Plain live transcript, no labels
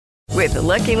With the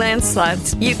Lucky Land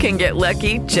Slots, you can get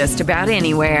lucky just about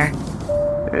anywhere.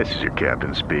 This is your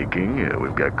captain speaking.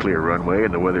 We've got clear runway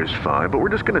and the weather's fine, but we're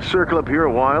just going to circle up here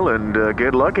a while and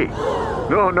get lucky.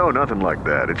 No, nothing like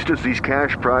that. It's just these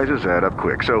cash prizes add up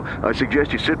quick. So I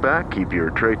suggest you sit back, keep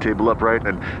your tray table upright,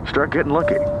 and start getting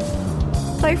lucky.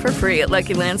 Play for free at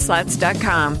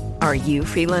LuckyLandSlots.com. Are you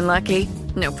feeling lucky?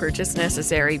 No purchase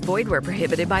necessary. Void where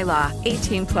prohibited by law.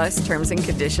 18 plus terms and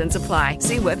conditions apply.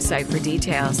 See website for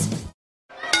details.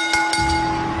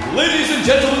 Ladies and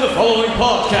gentlemen, the following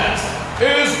podcast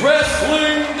is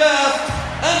Wrestling Daft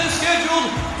and is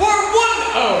scheduled for 1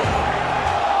 hour.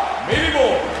 Maybe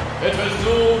more. It has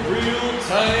no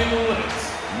real-time limits,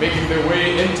 making their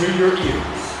way into your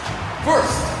ears.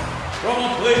 First, from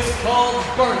a place called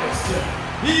Barneston,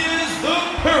 he is the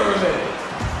Pyramid.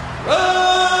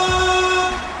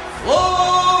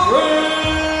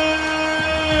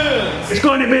 It's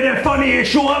going to be the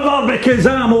funniest show ever because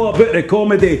I'm all about the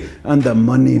comedy and the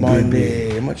money, baby.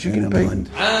 How much you going to pay? And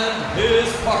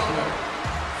his partner,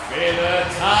 Fela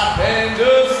Top End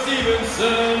of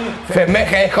Stevenson. From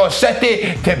Mexico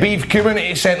City to Beef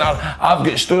Community Centre, I've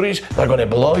got stories that are going to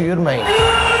blow your mind.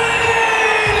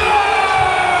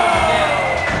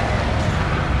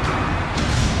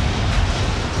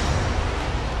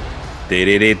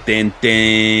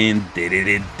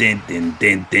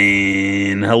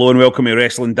 Hello and welcome to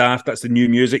Wrestling Daft. That's the new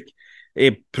music.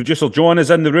 Producer John is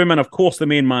in the room, and of course the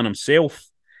main man himself.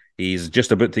 He's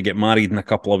just about to get married in a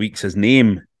couple of weeks. His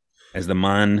name is the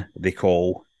man they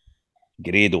call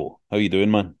Grado. How you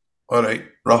doing, man? All right,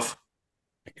 rough.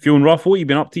 Feeling rough? What you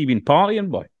been up to? You been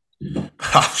partying, boy? I'm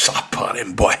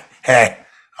partying, boy. Hey,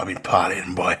 I've been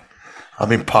partying, boy. I've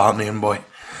been partying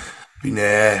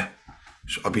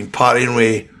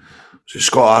with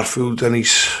Scott Arfield, and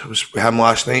was with him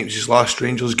last night. It was his last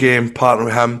Rangers game, partnering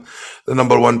with him, the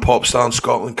number one pop star in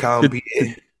Scotland, Callum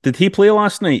Beattie. Did he play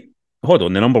last night? Hold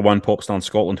on, the number one pop star in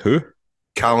Scotland, who?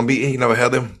 Callum Beattie, you never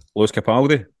heard of him? Lewis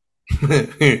Capaldi?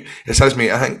 It's his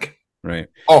mate, I think. Right.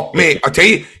 Oh, mate, I tell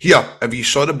you, here, have you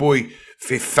saw the boy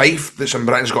for Fife that's in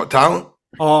Britain's Got Talent?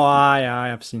 Oh,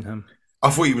 aye, I've seen him. I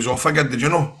thought he was off again, did you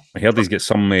know? I heard he's got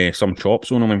some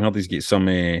chops on him. I heard he's got some,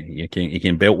 he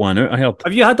can belt one out, I heard.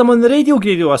 Have you had him on the radio,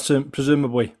 Grado,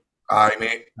 presumably? Aye,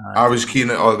 mate. Aye. I was keen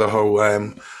at the whole,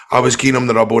 I was keen on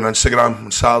the rub on Instagram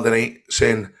on Saturday night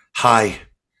saying, hi,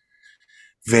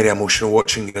 very emotional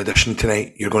watching your audition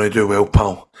tonight. You're going to do well,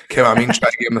 pal. Okay, what I mean?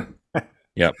 Stick in.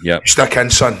 Yep. Stick in,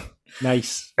 son.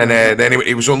 Nice. And then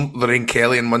he was on Lorraine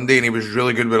Kelly on Monday, and he was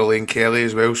really good with Lorraine Kelly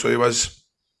as well, so he was.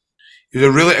 It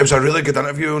was a really good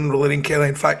interview on Lorraine Kelly.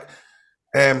 In fact,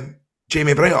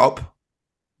 Jamie, bring it up.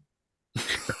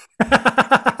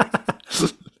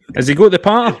 Has he got the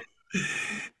part?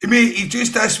 Mate, he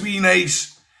just asked me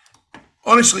nice.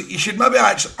 Honestly, you should maybe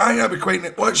actually. I think that'd be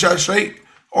quite. Watch this, right?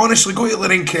 Honestly, go to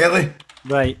Lorraine Kelly.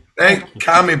 Right.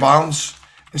 Cammy Barnes,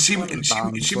 and see what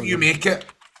you make it.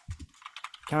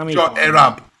 Cammy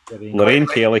Rab. Lorraine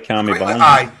Kelly, Cammy Barnes.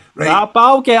 Aye. Right.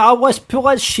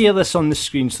 Let's share this on the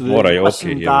screen so that welcome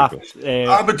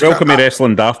to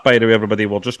Wrestling Daft, by the way, everybody.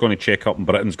 We're just going to check up on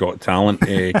Britain's Got Talent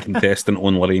contestant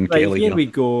on Lorraine Kelly. Here we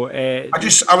go. I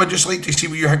would just like to see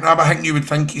what you think, Rab. I think you would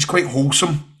think he's quite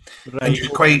wholesome. Right. And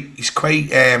he's quite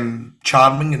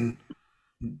charming and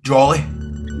jolly.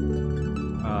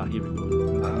 Here we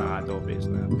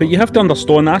go. But you have to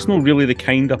understand, that's not really the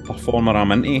kind of performer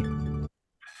I'm into.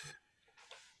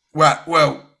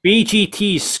 Well.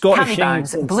 BGT's Scottish Cammy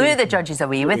Barnes blew the judges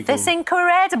away with this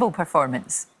incredible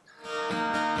performance.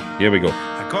 Here we go.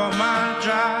 I got my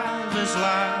driver's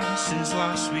license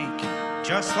last week,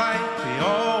 just like we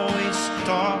always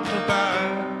talk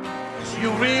about.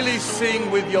 You really sing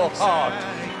with your heart.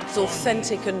 It's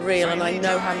authentic and real, and I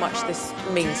know how much this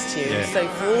means to you. Yeah. So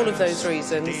for all of those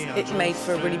reasons, it made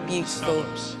for a really beautiful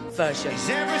version. Is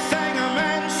everything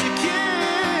I'm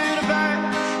insecure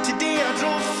about? Today I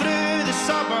drove through.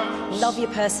 Love your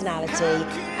personality,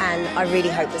 and I really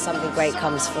hope that something great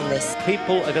comes from this.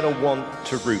 People are going to want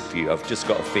to root for you. I've just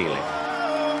got a feeling.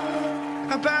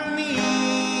 About me.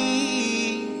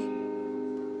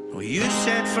 Well, you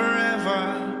said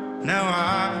forever. Now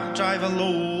I drive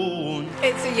alone.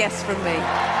 It's a yes from me.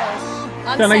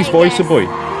 A nice voice, a boy.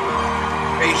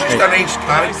 He's just a nice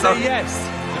character. Yes.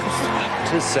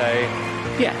 To say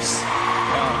yes.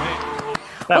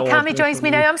 Well, Cammy joins me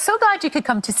now. I'm so glad you could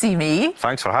come to see me.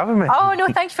 Thanks for having me. Oh, no,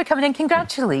 thanks for coming in.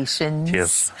 Congratulations.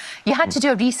 Cheers. You had to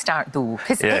do a restart, though,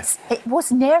 because it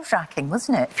was nerve-wracking,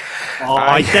 wasn't it? Oh,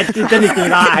 I didn't do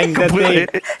that thing, did they?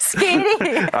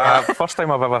 Scary. First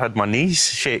time I've ever had my knees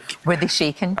shake. Were they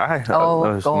shaking? Aye.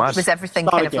 Oh, God. Was everything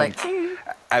kind of like...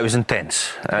 It was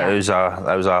intense. It was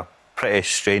a pretty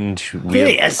strange, There weird,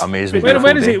 he is. amazing.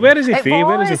 Where is he? Where is he? It Faye?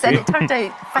 Where is he? was, and Faye? it turned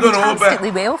out No, no,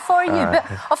 fantastically well for you. But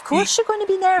of course you're going to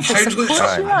be nervous. sounds Of like course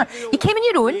something. you are. You came on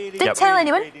your own. Didn't tell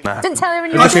anyone. Nah. Didn't tell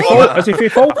anyone you Is he were Fall- doing. is he Faye I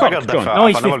Falkirk, figured John? if No,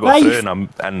 I he's never with got life. through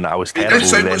and I was did terrible,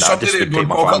 sound then like I somebody just would that take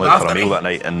my would walk family up for a after meal me. that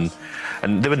night,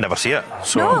 and they would never see it.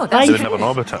 So No, they that's would never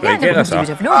know about it. Yeah, Right, get nobody this would up.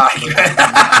 have known.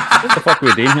 What the fuck are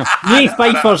we doing here? Ray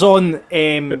Pfeiffer's on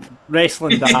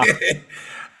Wrestling Daft.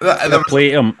 Fair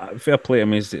play to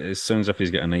him. It sounds as if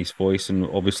he's got a nice voice, and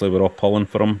obviously we're all pulling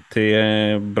for him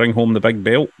to bring home the big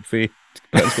belt for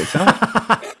Britain's Got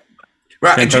Talent.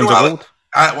 Right, 10 and do you know pounds of what? gold.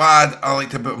 I like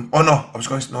to put him. Oh no, I was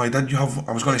going to. No, I did.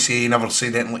 I was going to say he never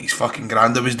said anything like his fucking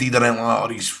granda was dead or anything like that,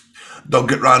 or his dog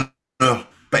got ran. No,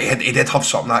 but he did have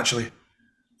something actually.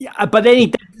 Yeah, but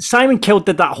then Simon Kill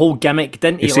did that whole gimmick,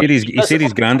 didn't he? He said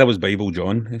his granda was Bible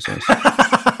John. He says.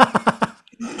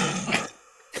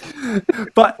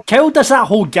 But Kill does that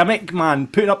whole gimmick, man,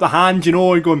 putting up the hand,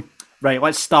 and going, right,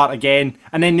 let's start again.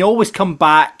 And then they always come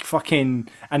back, fucking,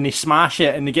 and they smash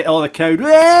it, and they get all the crowd,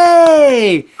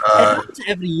 hey! It happens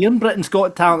every year in Britain's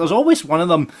Got Talent. There's always one of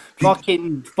them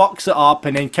fucking fucks it up,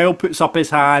 and then Kill puts up his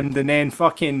hand, and then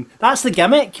fucking, that's the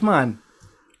gimmick, man.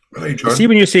 Right, John. See,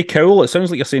 when you say Cowl, it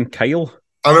sounds like you're saying Kyle.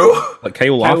 I know. Like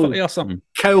Kyle Lafferty or something.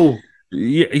 Cowl.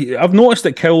 Yeah, I've noticed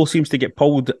that Kyle seems to get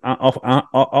pulled up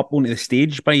onto the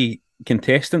stage by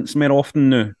contestants more often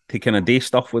now to kind of do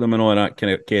stuff with them and all that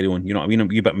kind of carry on. You know what I mean? A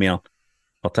wee bit more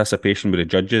participation with the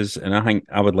judges. And I think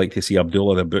I would like to see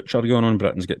Abdullah the Butcher going on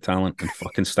Britain's Got Talent and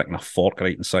fucking sticking a fork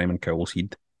right in Simon Cowell's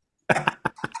head.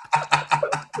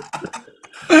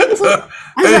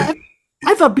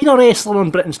 Ever been a wrestler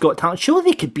on Britain's Got Talent?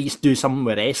 Surely they could do something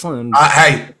with wrestling.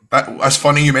 Hey, that's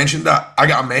funny you mentioned that. I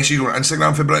got a message on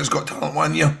Instagram for Britain's Got Talent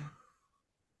one year.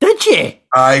 Did you?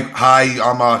 Hi,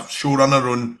 I'm a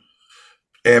showrunner on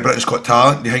Britain's Got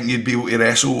Talent. Do you think you'd be able to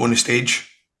wrestle on the stage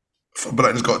for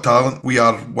Britain's Got Talent? We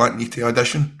are wanting you to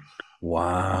audition.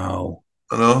 Wow.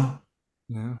 I know.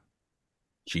 Yeah.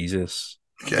 Jesus.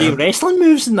 Do wrestling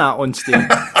moves in that on stage?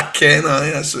 I can,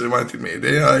 that's what they wanted me to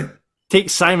do, aye. Take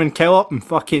Simon Kill up and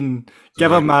fucking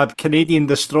give him a Canadian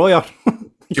destroyer.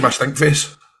 Give him a stink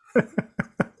face.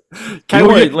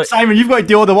 Simon, you've got to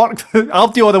do all the work. I'll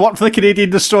do all the work for the Canadian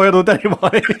destroyer, though, don't you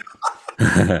worry.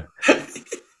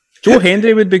 Joe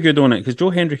Hendry would be good on it because Joe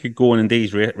Hendry could go on and do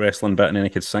his wrestling bit and then he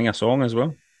could sing a song as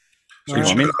well. You know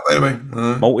what I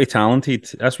mean? Multi-talented.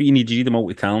 That's what you need. You need the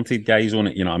multi-talented guys on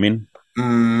it. You know what I mean?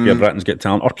 Yeah, Britain's Got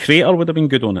Talent. Or Creator would have been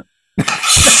good on it.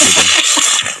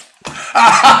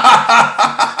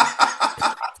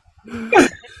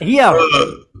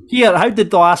 Here, how did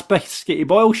the last Biscuity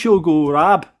Boyle show go,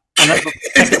 Rab? And the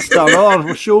tickets to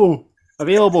our show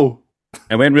available.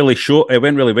 It went really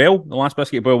well. The last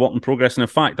Biscuity Boyle worked in progress, and in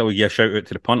fact, I would give a shout out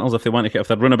to the punters if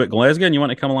they're run about Glasgow and you want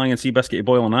to come along and see Biscuity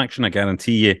Boyle in action. I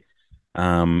guarantee you,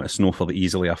 it's no for the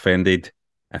easily offended.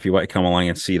 If you want to come along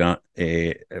and see that,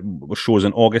 shows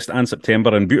in August and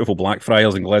September in beautiful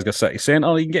Blackfriars in Glasgow City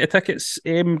Centre. You can get the tickets.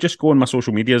 Just go on my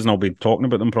social medias, and I'll be talking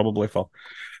about them probably for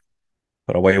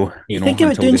a while. You think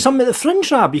about doing something at the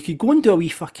Fringe, Rab? You could go and do a wee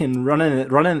fucking running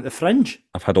at the Fringe.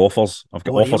 I've had offers. I've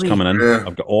got offers coming in. Yeah.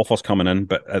 I've got offers coming in,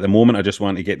 but at the moment, I just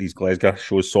want to get these Glasgow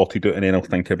shows sorted out, and then I'll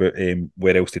think about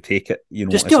where else to take it. You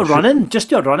know, just do a running at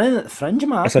the Fringe,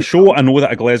 man. It's a show I know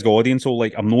that a Glasgow audience will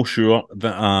like. I'm not sure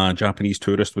that a Japanese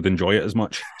tourist would enjoy it as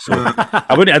much. So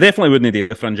I definitely wouldn't do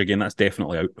the Fringe again. That's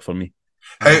definitely out for me.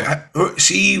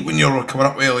 See, when you're coming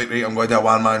up with like, right, I'm going to do a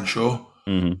one-man show.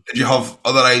 Mm-hmm. Did you have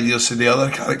other ideas to the other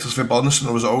characters for Burniston,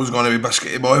 or was it always going to be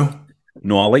Biscuity Boyle?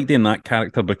 No, I like doing that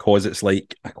character because it's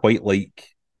like I quite like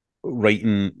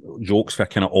writing jokes for a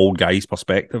kind of old guy's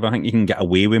perspective. I think you can get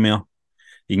away with more.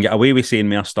 You can get away with saying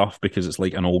more stuff because it's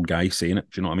like an old guy saying it.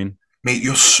 Do you know what I mean? Mate,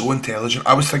 you're so intelligent.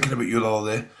 I was thinking about you the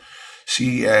other day.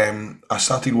 See, I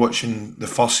started watching the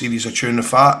first series of Chewing the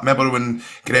Fat. Remember when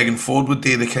Greg and Ford would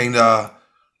do the kind of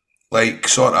like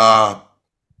sort of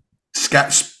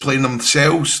skits playing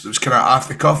themselves? It was kind of off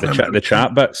the cuff. The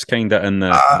chat bits kind of in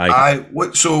the.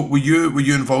 So were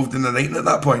you involved in the writing at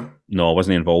that point? No, I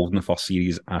wasn't involved in the first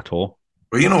series at all.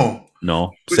 Well, you know.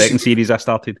 No, second series I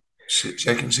started.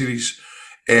 Second series.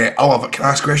 I'll have it. Can I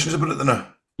ask questions about it now?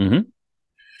 Mm-hmm.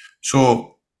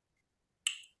 So,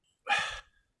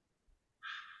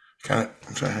 I'm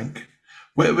trying to think.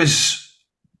 What was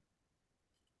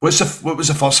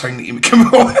the first thing that you came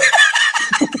up with?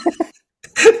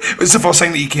 What's the first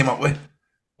thing that you came up with?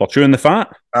 For Chewing the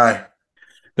Fat? Aye.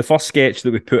 The first sketch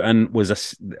that we put in was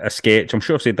a sketch. I'm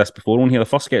sure I've said this before on here. The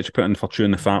first sketch I put in for Chewing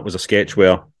the Fat was a sketch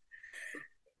where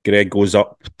Greg goes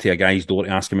up to a guy's door to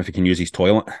ask him if he can use his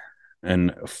toilet,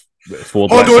 and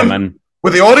Ford lets him in.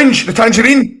 With the orange, the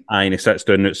tangerine. Aye, and he sits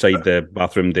down outside the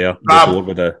bathroom there. The door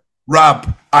with the...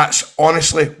 Rab, that's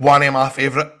honestly one of my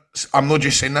favourites. I'm not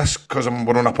just saying this because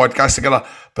we're on a podcast together,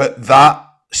 but that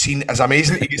scene is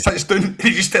amazing. He sits down, he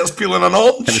just starts peeling an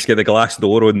orange. And just get the glass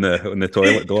door on the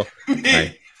toilet door.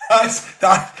 Aye.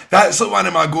 That's like one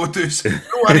of my go-tos. You know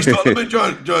what he's talking about,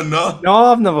 John? No,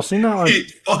 I've never seen that one.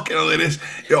 It's fucking hilarious.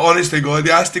 Yeah, honest to God,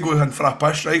 he has to go in for a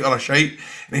piss, right, or a shite,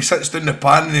 and he sits down the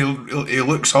pan and he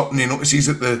looks up and he notices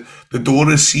that the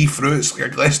door is see-through. It's like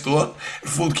a glass door. And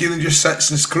Floyd Keelan just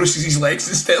sits and crosses his legs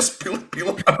and starts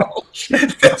peeling an orange.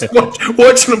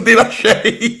 Watching him do a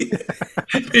shite.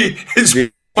 It's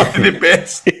fucking the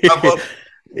best ever.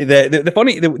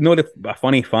 The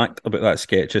funny fact about that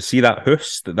sketch is, see that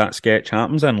house that sketch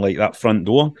happens in, like that front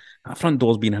door. That front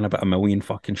door's been in about a million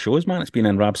fucking shows, man. It's been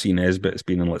in Rab C. Nesbitt, it's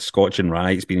been in like Scotch and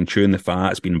Rye, it's been in Chewing the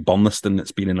Fat, it's been in Burniston,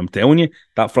 it's been in, I'm telling you,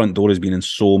 that front door has been in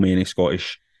so many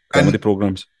Scottish comedy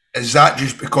programmes. Is that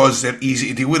just because they're easy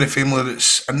to deal with, a family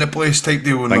that's in the place type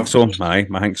deal? I think so. I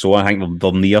think so. I think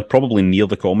they're probably near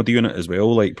the comedy unit as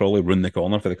well, like probably round the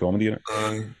corner for the comedy unit.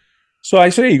 So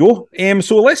there you go.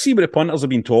 So let's see what the punters have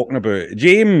been talking about.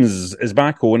 James is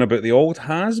back on about the old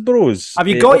Hasbros. Have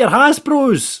you got your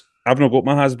Hasbros? I've not got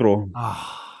my Hasbro.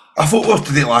 I thought we were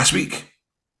to date last week.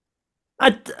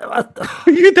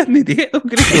 You didn't date them,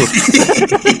 Gregor.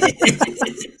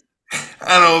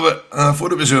 I know, but I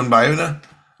thought it was on bio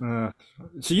now.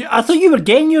 I thought you were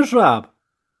getting yours, Rab.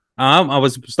 I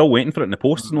was still waiting for it in the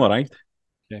post and arrived.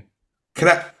 Okay. Can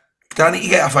I need to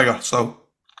get a figure? So.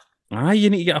 You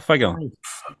need to get a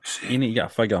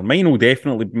figure.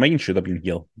 Mine should have been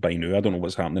here by now. I don't know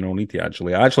what's happening. I'll need to I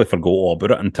actually forgot all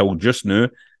about it until just now.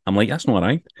 I'm like, that's not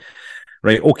arrived.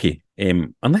 Right, okay.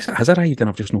 Unless it has arrived and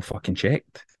I've just not fucking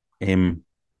checked.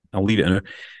 I'll leave it now.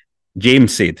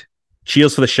 James said,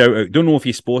 cheers for the shout out. Don't know if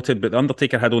you spotted, but the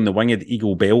Undertaker had on the winged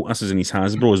eagle belt. This is in his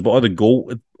Hasbros, but all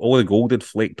the gold had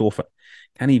flaked off it.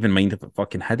 Can't even mind if it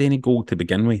fucking had any gold to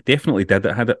begin with. Definitely did.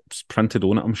 It had it printed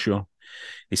on it, I'm sure.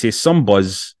 He says, some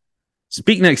buzz.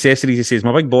 Speaking of accessories, he says,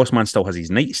 my big boss man still has his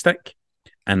nightstick.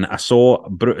 And I saw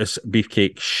Brutus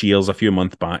Beefcake Shears a few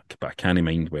months back, but I can't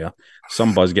mind where.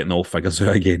 Some buzz getting all figures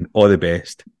out again. All the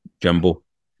best, Jimbo.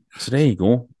 So there you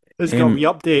go. There's got to be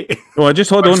update. Oh, just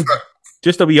hold on.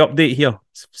 Just a wee update here,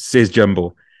 says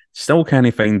Jimbo. Still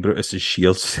can't find Brutus's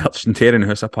Shears. Searching tearing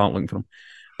house apart looking for him.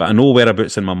 But I know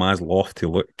whereabouts in my ma's loft to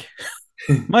look.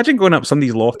 Imagine going up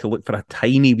somebody's loft to look for a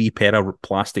tiny wee pair of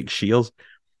plastic shears.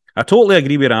 I totally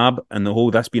agree with Ab and the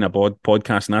whole this being a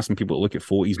podcast and asking people to look at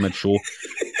photos mid-show.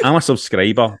 I'm a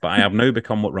subscriber, but I have now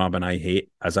become what Rab and I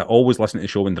hate, as I always listen to the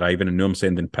show when driving and now I'm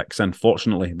sending pics in.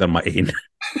 Fortunately, they're my own.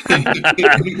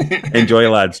 Enjoy,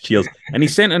 lads. Cheers. And he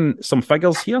sent in some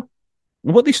figures here.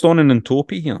 What are they stoning in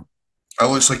Topi here? It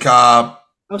looks like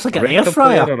an air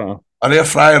fryer. An air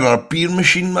fryer or a beer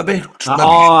machine, maybe.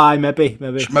 Maybe.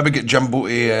 Maybe get Jimbo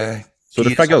to... So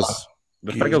the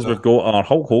figures we've got are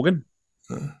Hulk Hogan,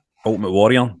 Ultimate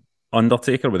Warrior,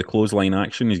 Undertaker with the clothesline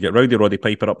action. He's got Rowdy Roddy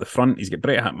Piper up the front. He's got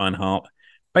Bret Hitman Hart,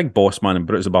 Big Boss Man and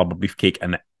Brutus the Barber Beefcake,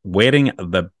 and wearing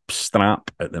the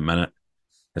strap at the minute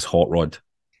is Hot Rod.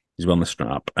 He's wearing the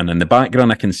strap. And in the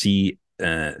background I can see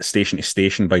Station to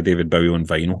Station by David Bowie on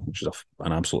vinyl, which is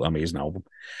an absolutely amazing album.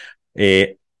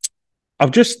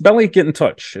 Billy get in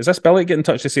touch. Is this Billy get in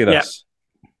touch to say this?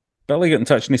 Yeah. Billy get in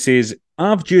touch and he says,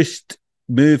 I've just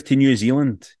moved to New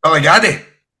Zealand. Billy Gaddy?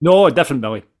 No, different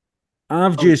Billy.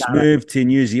 I've just moved to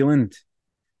New Zealand,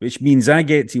 which means I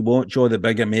get to watch all the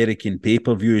big American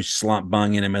pay-per-views slap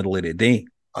bang in the middle of the day.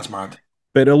 That's mad.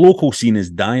 But the local scene is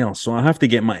dire, so I have to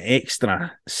get my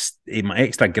extra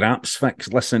graps fix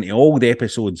listening to all the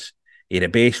episodes of the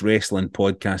best wrestling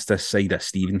podcast this side of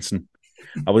Stevenson.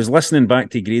 I was listening back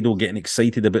to Grado getting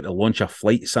excited about the launch of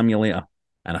Flight Simulator,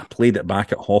 and I played it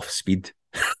back at half speed.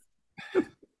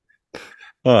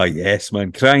 Oh, yes,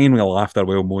 man. Crying with laughter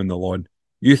while mowing the lawn.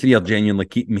 You three are genuinely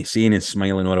keeping me sane and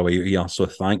smiling all the way out here, so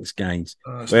thanks, guys.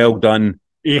 Well done.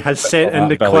 He has sent in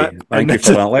the Billy. clip. Thank you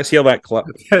for that. Let's hear that clip.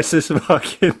 This is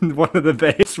fucking one of the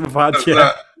best we've had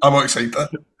yet. I'm excited.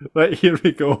 Right, here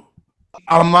we go.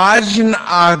 Imagine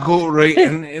I go right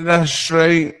into this,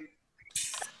 right?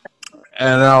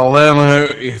 And I learn how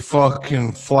to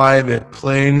fucking fly the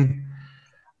plane.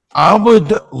 I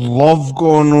would love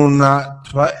going on that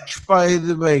Twitch, by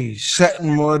the way,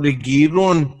 sitting with the gear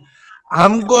on.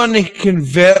 I'm going to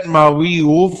convert my wee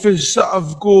office that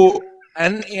I've got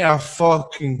into a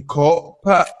fucking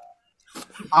cockpit.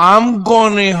 I'm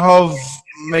going to have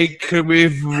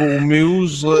microwavable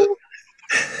meals like,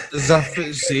 as if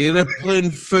it's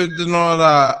aeroplane food and all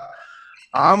that.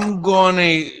 I'm going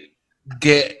to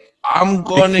get I'm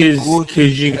gonna go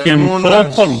because you can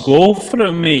proper go for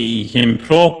it, mate. You can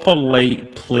proper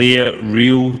play it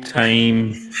real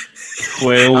time,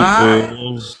 12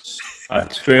 hours, a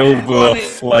 12-hour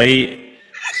flight,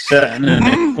 sitting in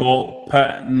the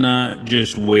cockpit and that,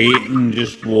 just waiting,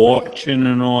 just watching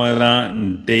and all of that,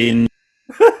 and then.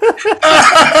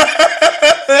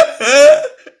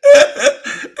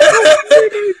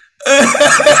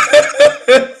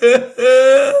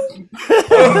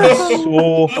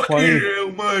 So funny.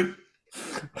 Hell, man.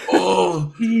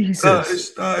 Oh,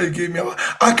 Jesus. That gave me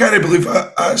I can't believe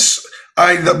I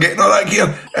ended up getting all that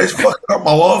gear. It's fucking up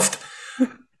my loft.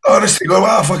 Honestly, God,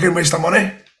 what a fucking waste of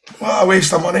money. What a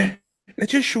waste of money. It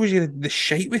just shows you the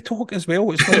shite we talk as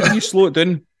well. It's like when you slow it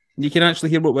down, you can actually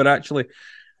hear what we're actually...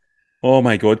 Oh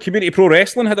my God. Community Pro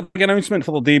Wrestling had a big announcement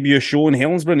for their debut show in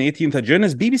Helensburgh on 18th of June.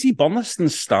 As BBC Burniston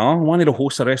star, one of the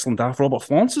hosts of Wrestling Daft, Robert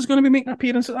Florence, is going to be making an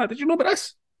appearance at that. Did you know about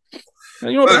this?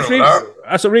 You know about this?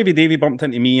 That's what Ravy Davy bumped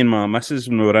into me and my missus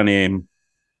when we were in...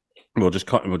 we were just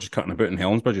cutting about in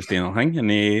Helensburgh, just doing our thing. And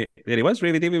there he was.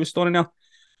 Ravy Davy was standing there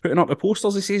putting up the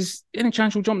posters. He says, any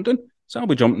chance you'll jump down? So I'll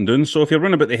be jumping down. So if you're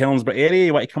running about the Helensburgh area,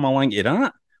 you want to come along to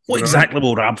that, what exactly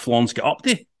will Rab Florence get up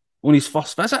to on his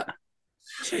first visit?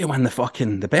 So you win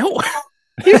the belt.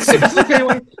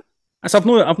 I've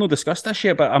not discussed this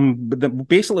yet, but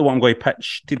basically what I'm going to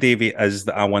pitch to Davey is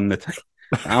that I win the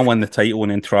title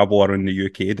and then travel around the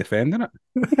UK defending it.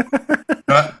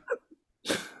 That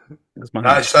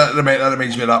reminds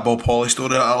me of that Bob Holly story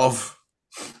that I love.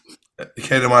 The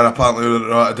kind of man apparently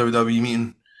they're at a WWE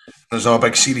meeting. There's a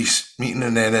big series meeting,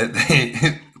 and then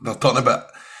they're talking about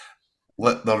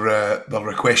they're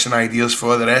requesting ideas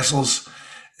for the wrestlers.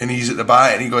 And he's at the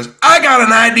back and he goes, I got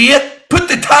an idea. Put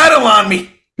the title on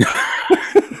me.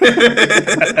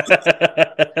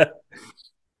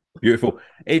 Beautiful.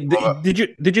 Did you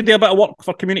do a bit of work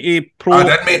for Community Pro? I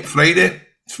did, mate. Friday.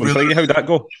 Friday, how'd that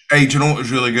go? Hey, do you know it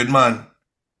was really good, man?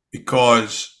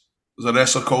 Because there's a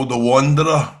wrestler called The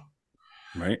Wanderer.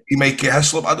 Right. He might get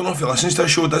Hislop. I don't know if he listens to the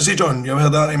show, does he, John? You ever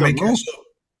heard that? He might get Hislop.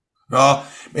 No,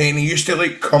 mate, he used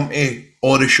to come to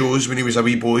all the shows when he was a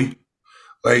wee boy.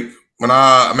 I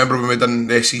remember when we done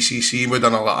the SECC, we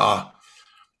done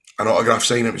an autograph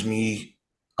sign. It was me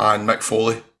and Mick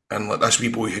Foley, and this wee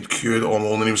boy had queued all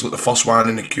along, and he was the first one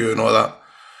in the queue and all that.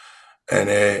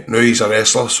 And now he's a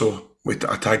wrestler, so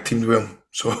I tag teamed with him.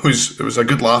 So it was a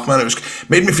good laugh, man. It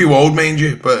made me feel old, mind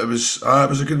you, but it was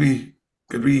a good wee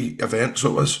event.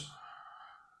 So it was.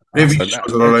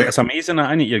 It's amazing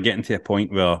that you're getting to a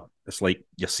point where it's like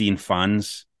you're seeing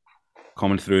fans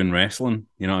coming through in wrestling.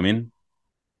 You know what I mean?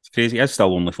 It's crazy. It's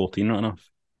still only 14, not enough.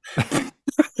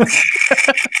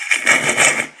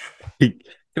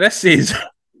 Chris says,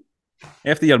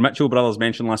 after your Mitchell brothers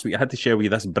mentioned last week, I had to share with you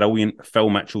this brilliant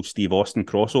Phil Mitchell-Steve Austin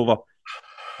crossover.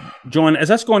 John, is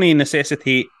this going to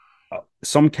necessitate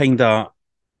some kind of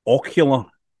ocular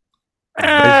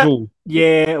visual?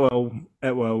 Yeah,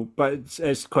 it will. But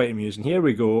it's quite amusing. Here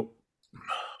we go.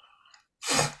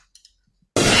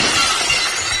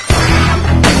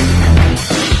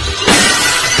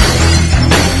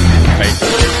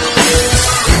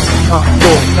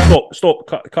 Stop,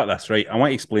 cut this, right? I want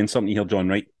to explain something here, John,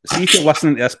 right? See if you're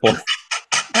listening to this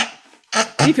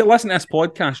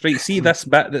podcast, right? See this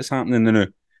bit that's happening now.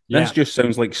 This just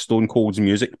sounds like Stone Cold's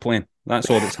music playing. That's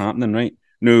all that's happening, right?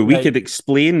 Now, we could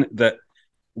explain that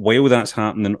while that's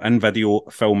happening in video,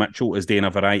 Phil Mitchell is doing a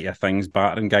variety of things,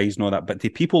 battering guys and all that, but to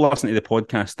people listening to the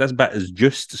podcast, this bit is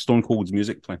just Stone Cold's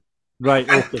music playing. Right,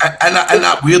 okay. And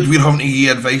that weird we're having to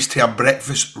give advice to a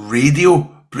breakfast radio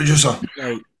producer.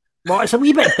 Right. Well, it's a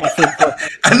wee bit different.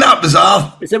 Isn't that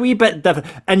bizarre? It's a wee bit different.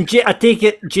 And I take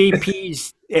it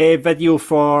JP's video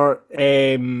for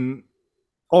Nathan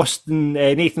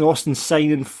Austin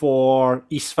signing for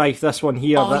East Fife. This one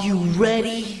here. Are you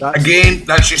ready? Again,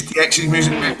 that's just the X's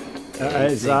music, mate.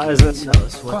 Is it? Let's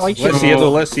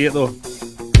see it though.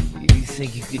 You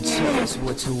think you could tell us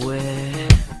what to wear?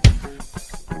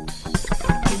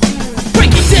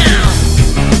 Break it down!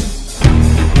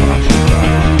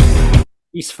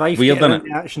 East Fife. Weird, isn't it?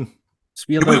 Action. It's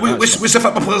weird. What's the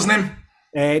football player's name?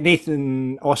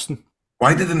 Nathan Austin.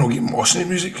 Why did they not give him Austin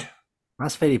music?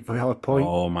 That's a very valid point.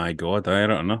 Oh my God, I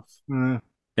don't know.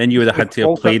 Then you would have had to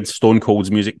have played Stone Cold's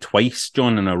music twice,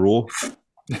 John, in a row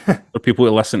for people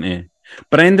to listen to.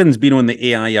 Brendan's been on the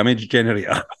AI image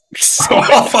generator.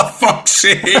 Oh, for fuck's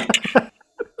sake!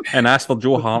 And asked for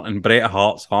Joe Hart and Bret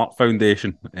Hart's Heart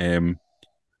Foundation. And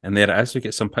there it is. We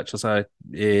get some pictures of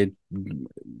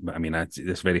But I mean,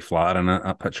 it's very flattering,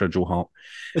 that picture of Joe Hart.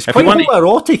 It's quite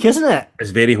homoerotic, isn't it?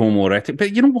 It's very homoerotic.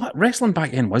 But you know what? Wrestling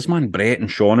back then was, man, Brett and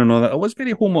Sean and all that. It was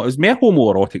very it was more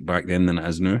homoerotic back then than it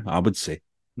is now, I would say.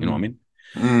 You know what I mean?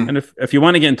 And if you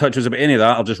want to get in touch with us about any of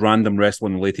that, or just random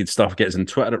wrestling related stuff, get us on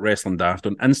Twitter at Wrestling Daft,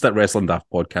 on Insta at Wrestling Daft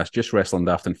Podcast, just Wrestling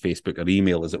Daft on Facebook, or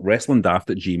email is at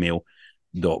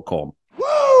wrestlingdaft@gmail.com.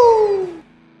 Woo!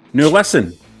 Now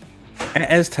listen,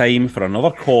 it is time for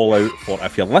another call out for,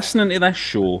 if you're listening to this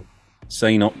show,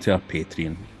 sign up to our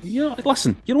Patreon. You know,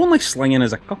 listen, you're only slinging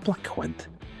us a couple of quid.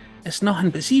 It's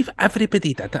nothing, but see if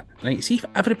everybody did it, right? See if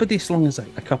everybody slung us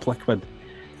a couple of quid.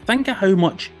 Think of how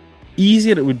much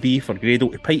easier it would be for Grado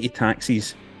to pay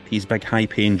taxis to his big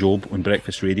high-paying job on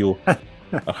breakfast radio,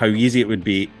 or how easy it would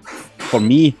be for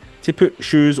me to put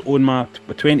shoes on my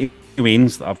 20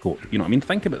 Waynes that I've got. You know what I mean?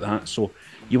 Think about that. So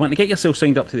you want to get yourself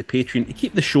signed up to the Patreon to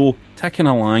keep the show ticking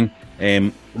along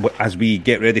as we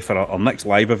get ready for our next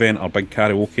live event, our big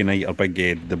karaoke night, our big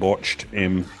debauched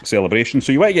celebration.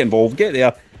 So you want to get involved, get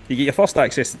there, you get your first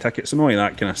access to tickets and all of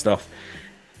that kind of stuff.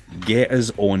 Get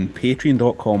us on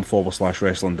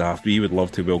patreon.com/Wrestling Daft. We would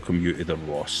love to welcome you to the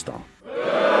roster.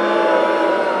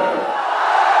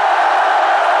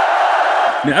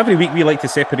 Now, every week we like to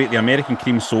separate the American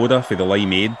cream soda for the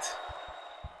limeade.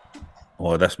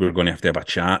 Oh, this we're going to have a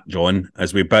chat, John,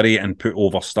 as we bury and put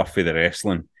over stuff for the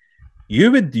wrestling.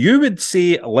 You would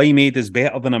say limeade is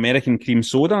better than American cream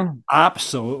soda?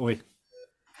 Absolutely.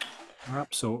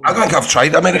 Absolutely. I think I've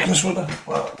tried American soda.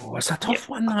 Oh, it's a tough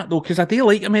one, that, though, because I do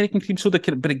like American cream soda,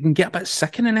 but it can get a bit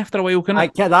sickening after a while, can it?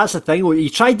 Yeah, that's the thing. You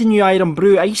tried the new Iron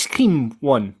Brew ice cream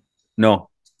one? No.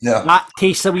 Yeah. That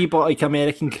tastes a wee bit like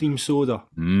American cream soda.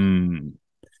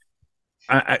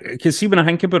 Because see, when I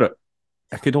think about it,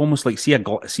 I could almost like see a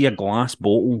glass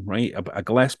bottle, right? A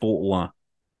glass bottle of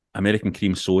American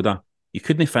cream soda. You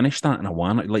couldn't finish that in a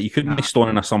one. Like, you couldn't be stone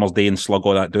on a summer's day and slug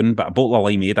all that down, but a bottle of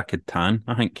limeade I could tan,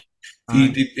 I think.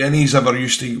 Any's ever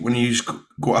used to, when you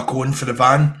go a cone for the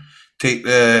van, take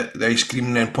the ice cream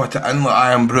and then put it in like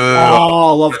Iron Brew. Oh,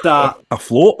 I love that. A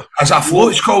float? Is it a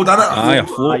float it's called, isn't it? Aye, a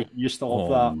float. I used to love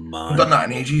that. Man. I've done that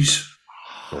in ages.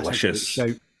 Delicious.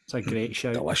 It's a great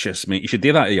shout. Delicious, mate. You should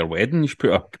do that at your wedding. You should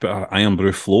put a Iron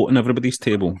Brew float on everybody's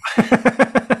table.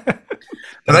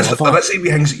 There is wee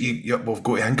things that we've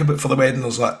got to think about for the wedding.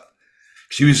 There's like,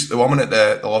 the woman at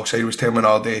the Lockside was telling me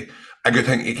all day, a good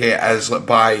thing to get is like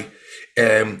buy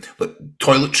like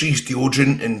toiletries,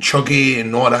 deodorant and chuggy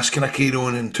and all this kind of carry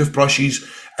on, and toothbrushes,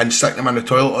 and stick them in the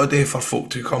toilet all day for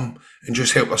folk to come and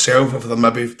just help themselves if they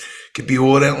maybe could be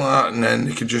all right like that, and then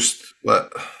they could just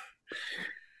like.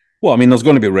 Well, I mean, there's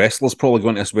going to be wrestlers probably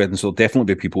going to this wedding, so there'll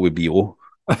definitely be people with BO.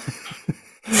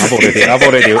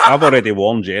 I've already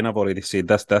warned Jen. I've already said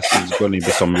this is going to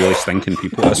be some really stinking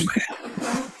people this way.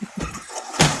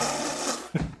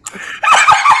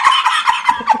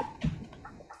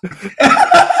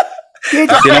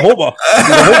 I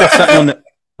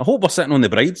hope we're sitting on the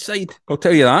bride's side. I'll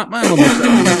tell you that, man. We're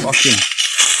sitting on the fucking.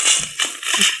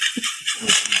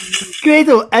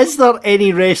 Grado, is there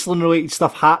any wrestling related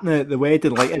stuff happening at the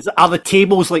wedding? Like, are the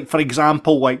tables, like, for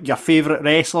example, like your favourite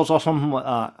wrestlers or something like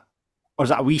that? Or is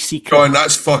that a wee secret? John,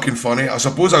 that's fucking funny. I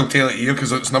suppose I'll tell it here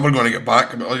because it's never going to get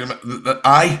back.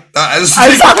 Aye, that is.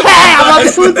 That's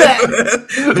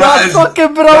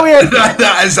fucking brilliant.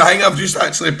 That is the thing. I've just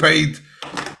actually paid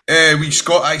wee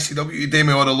Scott ICW to do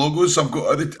me all the logos. So I've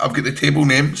got the table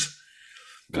names.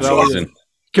 Amazing.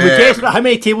 Can we guess how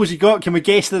many tables you got? Can we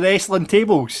guess the wrestling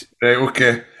tables? Right,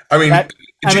 okay. I mean,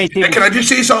 can I just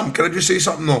say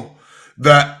something? Though?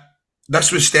 That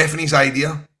this was Stephanie's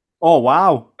idea. Oh,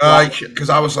 wow.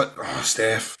 Because I was like, oh,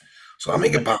 Steph. So I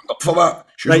make it back up for that.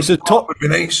 Right, so would be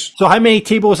nice. So how many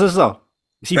tables is there?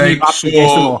 Right,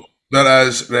 so there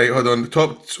is, right, hold on. The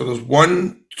top, so there's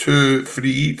 1, 2,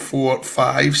 3, 4,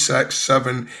 5, 6,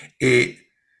 7, 8,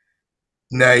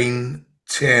 9,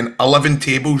 10, 11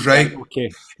 tables, right?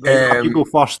 Okay. Right, you go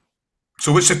first.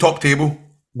 So what's the top table?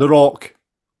 The Rock.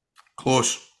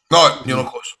 Close. No, you're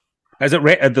not close. Is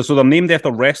it so they're named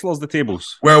after wrestlers, the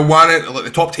tables? Well, the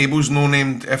top table's no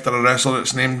named after a wrestler,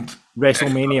 it's named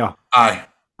WrestleMania. Aye.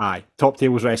 Top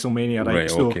table's WrestleMania,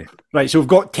 right? Okay. Right, so we've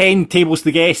got 10 tables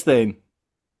to guess then.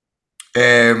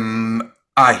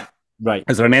 Aye. Right.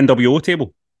 Is there an NWO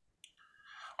table?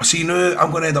 I see now,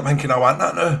 I'm going to end up thinking I want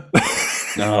that now.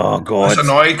 Oh, God. That's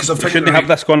annoying because we shouldn't have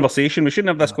this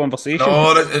conversation.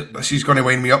 No, this is going to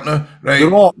wind me up now. Right. The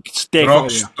Rock's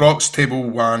definitely. Rock's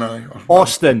table 1, aye.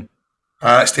 Austin.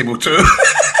 That's table 2.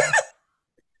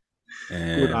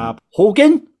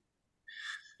 Hogan?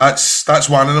 That's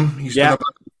one of them. He's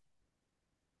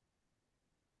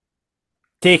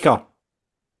Taker.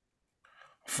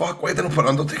 Fuck, why didn't I put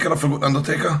Undertaker? I forgot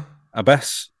Undertaker.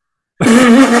 Abyss.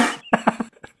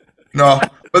 No,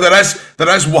 but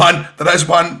there is one.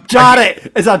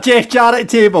 Jarrett! Is that Jeff Jarrett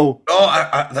table? No,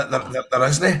 there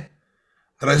isn't.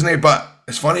 There isn't, but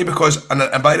it's funny because,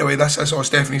 and by the way, this is all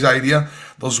Stephanie's idea.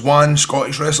 There's one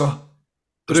Scottish wrestler.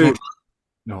 Drew.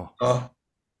 No.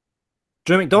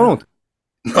 Drew McDonald?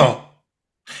 No.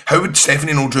 How would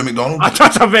Stephanie know Drew McDonald?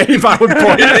 That's a very valid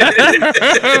point.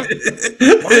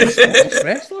 Scottish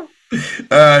wrestler?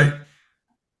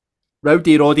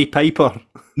 Rowdy Roddy Piper.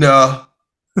 No.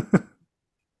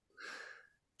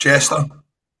 Jester.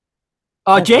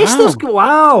 Oh, Jester's good.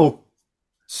 Wow.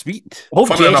 Sweet. I hope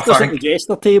Funny enough, Jester's at the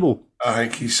Jester table. I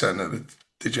think he's sitting at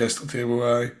the Jester table,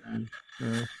 aye.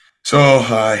 Yeah. So,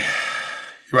 aye.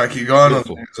 You want to keep going? Or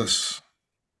is this...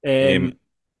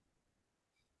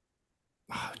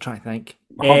 I'm trying to think.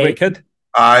 Heartbreak Kid?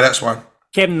 Aye, that's one.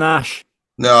 Kevin Nash.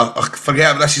 No, I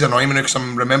forget, but this is annoying me now because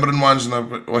I'm remembering ones and I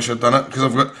wish I'd done it because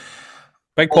I've got...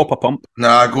 Big Papa Pump.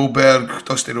 Nah, Goldberg,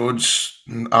 Dusty Rhodes,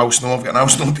 and Al Snow. I've got an Al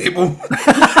Snow table.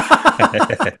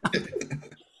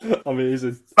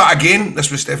 Amazing. But again,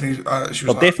 this was Stephanie's... she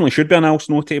was definitely should be an Al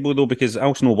Snow table though, because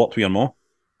Al Snow worked with your mom.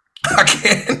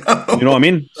 Again, you know what I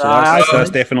mean? So that's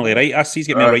definitely right. He's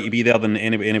got more right to be there than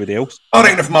anybody else. I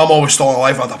reckon if Mum was still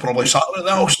alive, I'd have probably sat at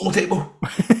the Al Snow table.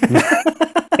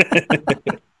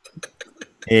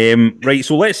 Right,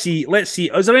 so let's see.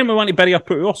 Is there anyone we want to bury or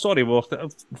put? Oh, sorry, for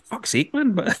fuck's sake,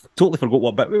 man! But I totally forgot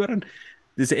what bit we were in.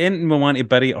 Is there anything we want to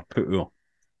bury or put?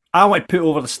 I want to put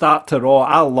over the start to Raw.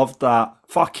 I loved that.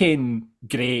 Fucking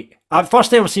great. I've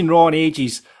first ever seen Raw in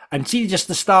ages. And see just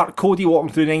the start, Cody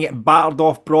walking through the ring, getting battered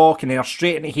off Brock, and then they're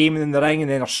straight into Heyman in the ring, and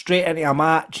then they're straight into a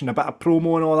match and a bit of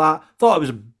promo and all that. Thought it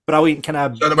was brilliant, kind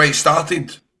of. Is that the way it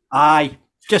started? Aye,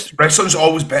 just wrestling's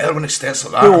always better when it starts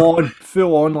like that.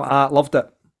 Full on like that. Loved it.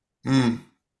 I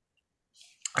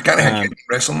can't think of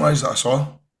wrestling wise that I saw.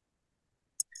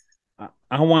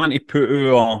 I want to put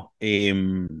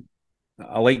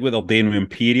I like what they're doing with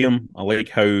Imperium. I like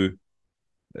how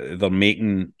they're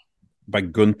making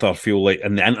Big Gunther feel like,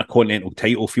 and the Intercontinental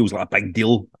title feels like a big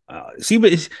deal. See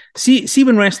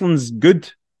when wrestling's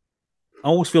good. I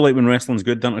always feel like when wrestling's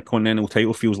good, the Intercontinental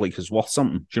title feels like it's worth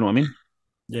something. Do you know what I mean?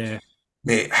 Yeah.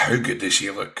 Mate, how good does he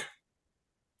look?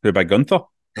 Who, Big Gunther?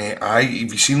 Aye,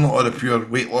 have you seen all the pure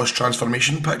weight loss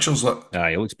transformation pictures? Look?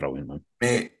 Aye, he looks brilliant, man.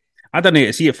 Mate. I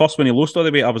didn't see it first when he lost all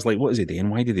the weight. I was like, what is he doing?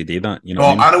 Why did he do that? You know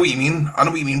I know what you mean. I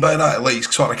know what you mean by that. Like, he's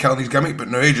sort of killing his gimmick, but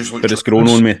now he just looks... But it's grown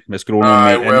on me. It's grown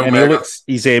on me. Well, and he looks...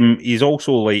 He's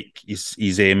also like... He's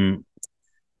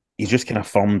just kind of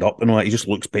firmed up and all that. He just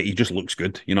looks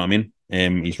good. You know what I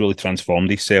mean? He's really transformed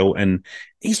himself, and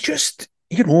he's just,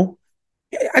 you know...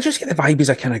 I just get the vibe he's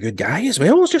a kind of good guy as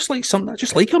well. It's just like something... I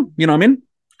just like him. You know what I mean?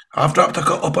 I've dropped a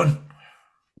cut up on...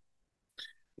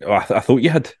 Oh, I thought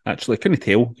you had, actually. I couldn't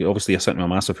tell. Obviously, you're sitting with a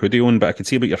massive hoodie on, but I could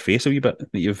see about your face a wee bit.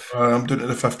 That you've. I'm down to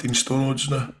the 15 stone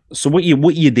odds now. So what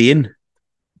you doing?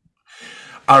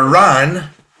 I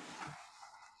ran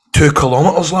 2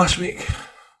 kilometres last week.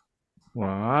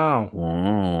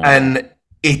 Wow. In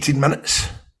 18 minutes.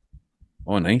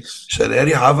 Oh, nice. So there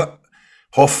you have it.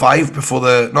 5:30 before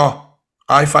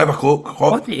 5 o'clock.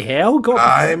 What the hell?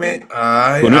 Aye, mate.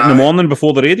 Aye. Going out in the morning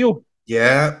before the radio?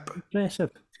 Yeah.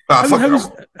 Impressive.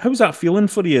 How's that feeling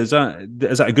for you? Is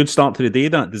that a good start to the day?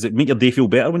 Does it make your day feel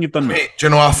better when you've done that? Do you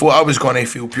know, I thought I was going to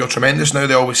feel pure tremendous now.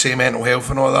 They always say mental health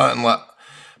and all that, and like,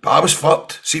 but I was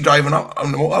fucked. See, driving up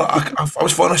on the motor, I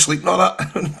was falling asleep and all that.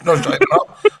 I was driving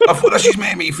up. I thought this is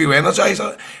making me feel energised.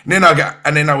 And then I get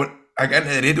into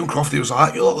the radio, and Crofty was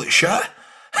like, "You look like shit."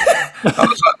 I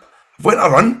was like, I went to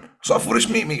run, so I thought it's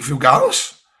making me feel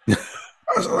garrulous. I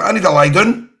was like, I need to lie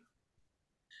down.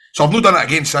 So I've not done it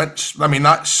again since. I mean,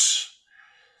 that's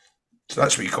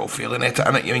what you call failing at it,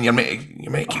 innit? You mean you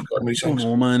might keep going with things.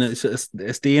 Oh man,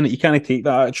 it's doing it. You can't take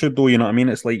that attitude though. You know what I mean?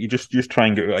 It's like you just try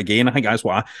and get it again. I think that's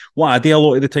what I do a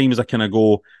lot of the time. Is I kind of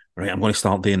go, right, I'm going to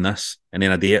start doing this, and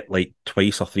then I do it like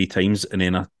 2 or 3 times, and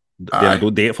then I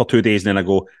don't do it for 2 days, and then I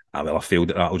go, well, I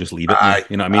failed at that. I'll just leave it.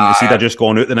 You know what I mean? Instead of just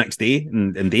going out the next day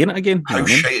and doing it again. How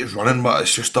shite is running, but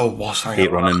it's just the worst thing. I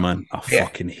hate running, man. I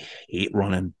fucking hate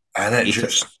running. And it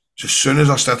just as soon as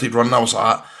I started running, I was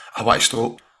like, I want to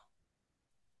stop.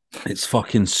 It's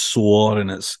fucking sore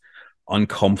and it's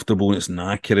uncomfortable and it's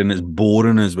knackering and it's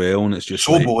boring as well, and it's just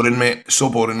so boring, mate. So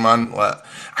boring, man. Like,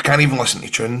 I can't even listen to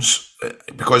tunes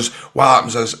because what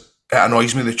happens is it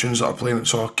annoys me, the tunes that are playing.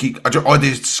 So all I do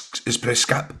is press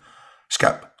skip.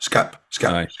 Listen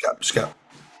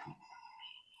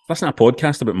to a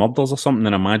podcast about murders or something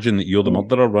and imagine that you're the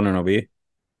murderer running away.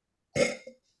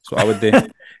 That's what I would do.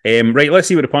 Right, let's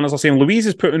see what the punters are saying. Louise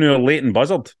is putting our Leighton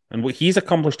Buzzard and what he's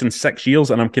accomplished in 6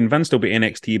 years, and I'm convinced he'll be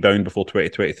NXT bound before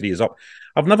 2023 is up.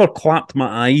 I've never clapped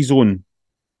my eyes on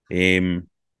a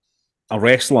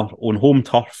wrestler on home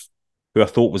turf who I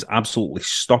thought was absolutely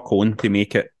stuck on to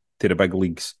make it to the big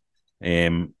leagues.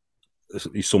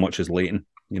 So much as Leighton,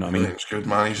 you know what I mean? It's good,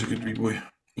 man. He's a good wee boy.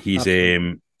 He's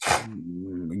great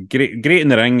in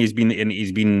the ring. He's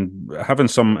been having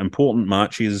some important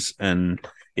matches, and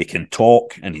he can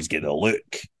talk, and he's got a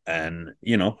look, and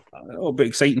it'll be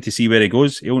exciting to see where he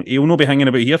goes. He'll not be hanging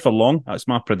about here for long. That's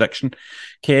my prediction.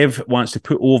 Kev wants to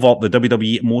put over the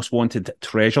WWE Most Wanted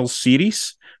Treasures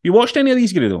series. You watched any of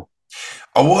these, Grado?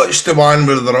 I watched the one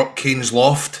where they're up Kane's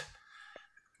loft,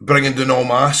 bringing down all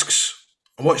masks.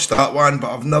 I watched that one,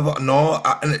 but I've never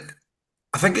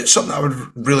I think it's something I would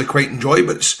really quite enjoy,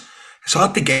 but it's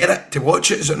hard to get it, to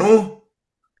watch it, is it no?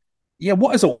 Yeah,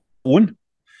 what is it on?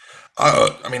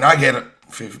 I mean, I get it.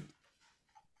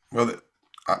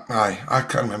 I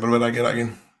can't remember where I get it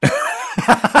again.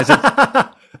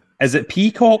 Is it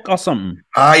Peacock or something?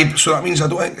 Aye, so that means I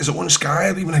don't think, is it on Sky?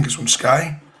 I don't even think it's on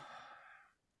Sky.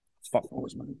 Fuck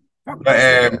those, man.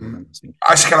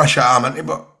 That's kind of shit I'm into,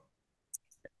 but...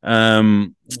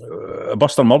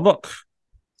 Buster Murdoch.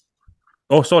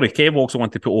 Oh, sorry. Kev also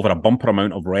wants to put over a bumper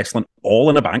amount of wrestling all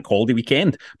in a bank holiday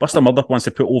weekend. Buster Murdoch wants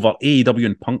to put over AEW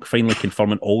and Punk finally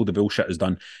confirming all the bullshit is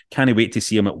done. Can't wait to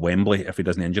see him at Wembley if he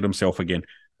doesn't injure himself again.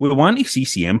 We want to see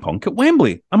CM Punk at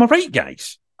Wembley. Am I right,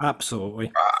 guys?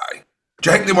 Absolutely. Aye. Do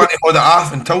you think they want to hold it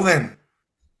off until then?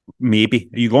 Maybe.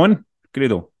 Are you going,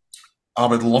 Grado? I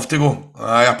would love to go.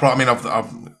 Aye,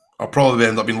 I'll probably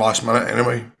end up being last minute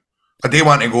anyway. I do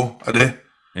want to go. I do.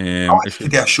 I want to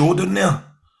get a show down there.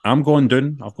 I'm going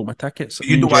down. I've got my tickets.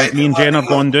 Me and Jen are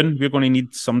going down. We're going to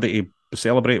need somebody to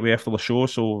celebrate with after the show,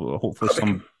 so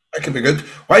hopefully that could be good.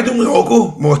 Why don't we all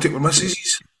go? We'll take with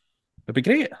missus. It'd be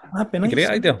great. That'd be nice. A great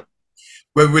idea.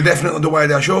 We definitely do want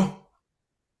to do a show.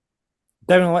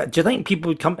 Do you think people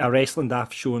would come to a Wrestling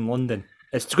Daft show in London?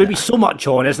 It's going to be so much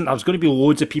on, isn't there? There's going to be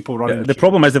loads of people running. The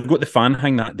problem is they've got the fan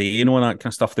hang that day, and that kind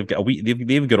of stuff. They've got a week.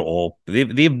 They've got it all.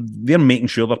 They're making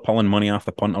sure they're pulling money off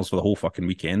the punters for the whole fucking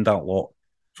weekend. That lot.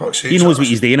 Fuck's sake, he knows what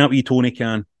he's doing. That wee Tony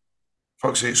can.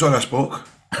 Fuck's sake, sorry I spoke.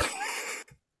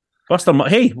 Buster,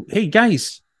 hey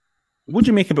guys, what'd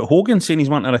you make about Hogan saying he's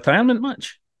wanting a retirement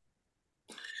match?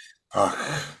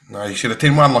 No, you should have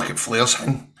taken one look at Flair's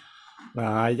thing.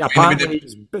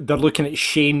 Apparently they're looking at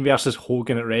Shane versus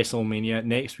Hogan at WrestleMania,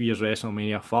 next year's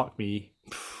WrestleMania. Fuck me.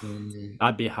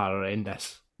 That'd be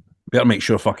horrendous. Better make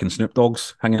sure fucking Snoop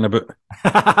Dogg's hanging about.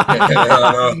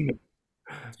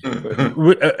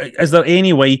 Is there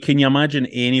any way, can you imagine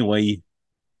any way,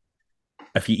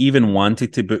 if you even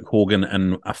wanted to book Hogan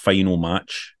in a final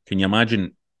match, can you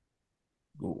imagine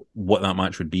what that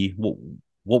match would be?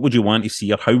 What would you want to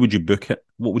see, or how would you book it?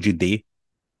 What would you do?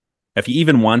 If you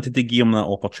even wanted to give him that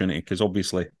opportunity, because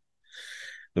obviously,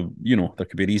 there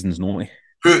could be reasons not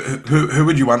to. Who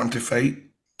would you want him to fight?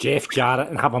 Jeff Jarrett,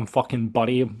 and have him fucking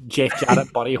bury him. Jeff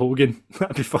Jarrett bury Hogan.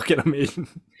 That'd be fucking amazing.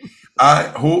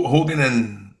 Hogan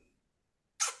and...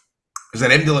 Is there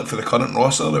anybody like for the current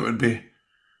roster that would be...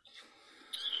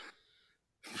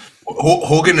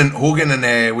 Hogan and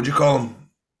what do you call him?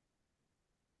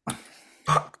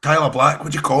 Tyler Black,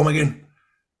 what do you call him again?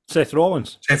 Seth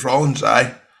Rollins. Seth Rollins,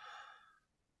 aye.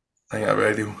 I think that'd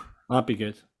be ideal. That'd be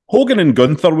good. Hogan and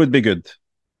Gunther would be good.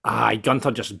 Aye,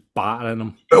 Gunther just battering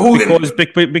him.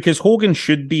 Because Hogan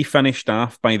should be finished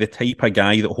off by the type of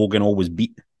guy that Hogan always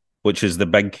beat, which is the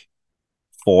big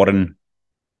foreign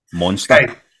monster. Hey,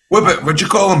 what'd you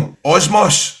call him?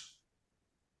 Osmos?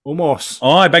 Omos.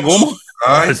 Oh, big Omos.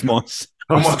 Aye. Osmos.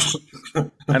 Omos.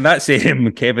 And that's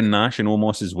Kevin Nash and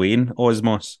Omos's Wayne.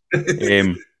 Osmos.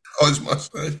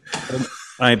 Osmos.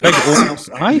 Aye, big Omos.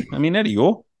 Aye, I mean, there you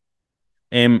go.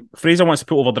 Fraser wants to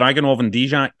put over Dragunov and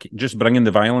Dijak, just bringing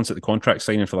the violence at the contract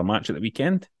signing for the match at the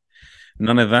weekend.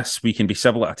 None of this. We can be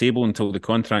civil at a table until the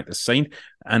contract is signed.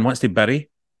 And wants to bury,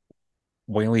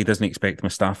 while he doesn't expect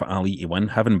Mustafa Ali to win,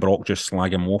 having Brock just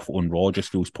slag him off on Raw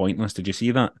just feels pointless. Did you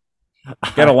see that?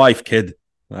 Get a life, kid.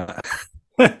 I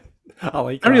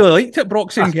really liked it,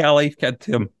 Brock saying get a life, kid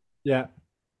to him. Yeah. Do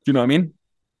you know what I mean?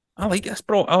 I like this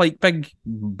Brock. I like big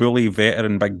bully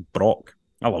veteran big Brock.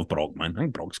 I love Brock, man. I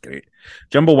think Brock's great.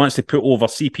 Jimbo wants to put over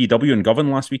CPW and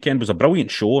Govan last weekend. It was a brilliant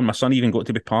show, and my son even got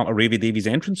to be part of Ravy Davies'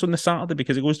 entrance on the Saturday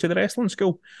because he goes to the wrestling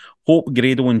school. Hope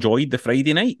Grado enjoyed the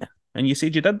Friday night. And you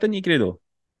said you did, didn't you, Grado?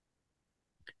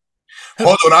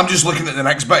 Hold on, I'm just looking at the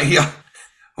next bit here.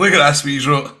 Look at this, what he's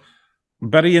wrote.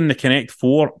 burying the Connect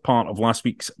 4 part of last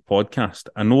week's podcast.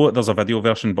 I know there's a video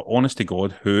version, but honest to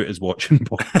God, who is watching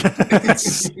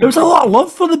podcasts? There was a lot of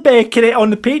love for the Connect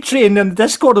on the Patreon and the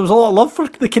Discord. There was a lot of love for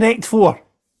the Connect 4.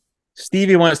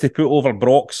 Stevie wants to put over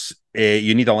Brock's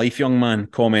 "You Need a Life, Young Man"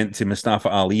 comment to Mustafa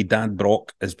Ali. Dad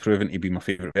Brock is proven to be my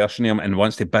favourite version of him, and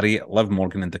wants to bury Liv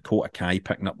Morgan and Dakota Kai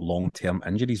picking up long-term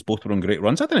injuries. Both were on great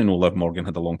runs. I didn't know Liv Morgan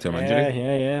had a long-term injury.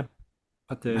 Yeah.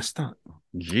 I do. Missed that.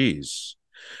 Jeez.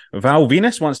 Val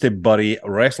Venus wants to bury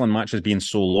wrestling matches being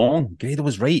so long. Grado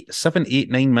was right. 7, 8,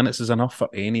 9 minutes is enough for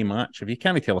any match. If you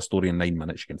can't tell a story in 9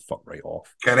 minutes, you can fuck right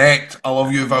off. Correct. I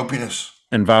love you, Val Penis.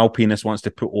 And Val Penis wants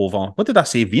to put over... What did I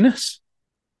say? Venus?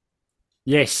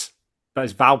 Yes. That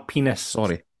is Val Penis.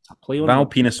 Sorry. Val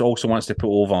Penis also wants to put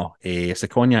over...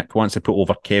 Cognac wants to put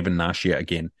over Kevin Nash yet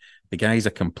again. The guy's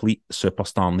a complete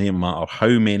superstar, no matter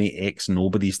how many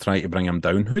ex-nobodies try to bring him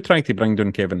down. Who tried to bring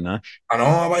down Kevin Nash? I know,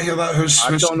 I want to hear that.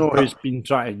 I don't know who's been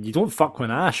trying. You don't fuck with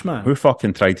Nash, man. Who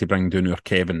fucking tried to bring down our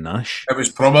Kevin Nash? It was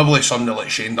probably somebody like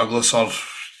Shane Douglas or...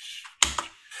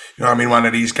 You know what I mean? One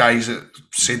of these guys that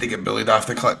said they get bullied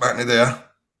after click back in the day.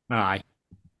 Aye.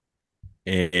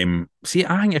 See,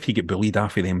 I think if you get bullied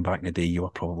after them back in the day, you were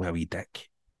probably a wee dick.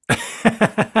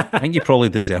 I think you probably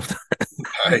deserved that.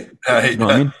 Aye. You know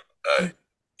what I mean? Aye.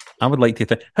 I would like to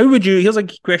think. How would you? Here's a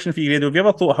question for you, Grado. Have you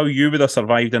ever thought how you would have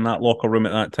survived in that locker room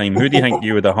at that time? Who do you think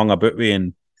you would have hung about with,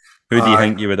 and who do you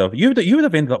think you would have? You would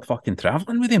have ended up fucking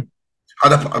travelling with him.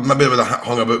 Maybe I would have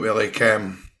hung about with like.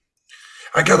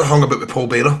 I could have hung about with Paul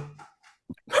Bearer.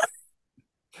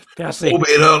 Paul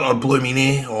Bearer or Blue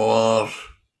Meanie or.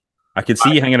 I could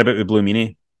see you hanging about with Blue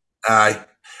Meanie. Aye,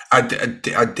 I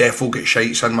defo get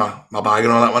shites in my bag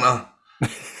and all that winter.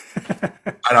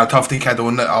 And I'd have to kid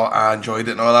on that. I enjoyed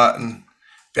it and all that, and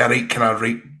be a right kind of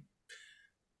right.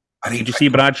 Did you see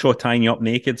Bradshaw tying you up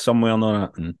naked somewhere on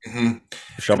that and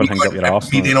shoving things up your arse?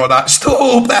 Beating all that.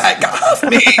 Stop that, off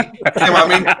me. You know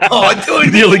what I mean? Oh,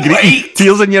 don't nearly great.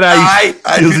 Tears in your eyes.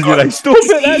 Tears in your eyes. Stop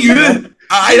it.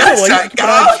 Aye, that's it. Get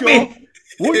off me.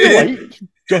 What do you like?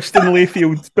 Justin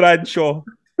Layfield, Bradshaw.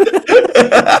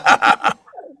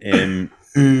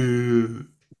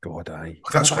 God,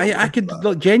 I could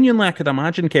look, genuinely. I could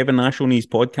imagine Kevin Nash on his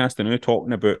podcast and now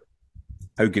talking about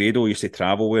how Grado used to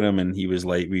travel with him, and he was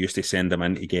like, we used to send him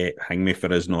in to get hang me for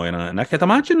his no, and I could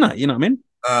imagine that. You know what I mean?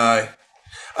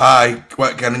 Aye.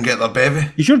 What, get and get their baby?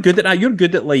 Because you're good at that. You're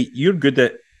good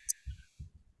at.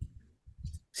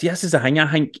 See, this is the thing.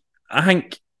 I think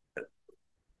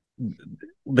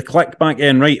the click back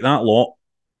in, right? That lot.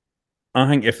 I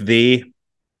think if they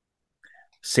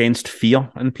sensed fear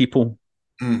in people,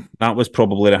 that was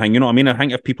probably the thing. You know what I mean? I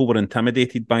think if people were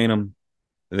intimidated by them,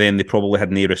 then they probably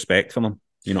had no respect for them.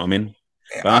 You know what I mean?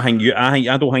 Yeah. But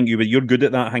I don't think you would. You're good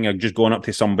at that thing of just going up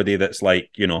to somebody that's like,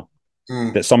 you know,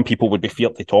 that some people would be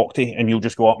feared to talk to, and you'll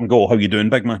just go up and go, "How you doing,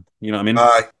 big man?" You know what I mean?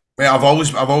 Aye. Mate, I've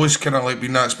always kind of like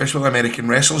been that, especially with American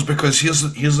wrestlers, because here's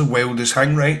the wildest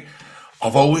thing, right?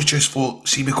 I've always just thought,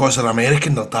 see, because they're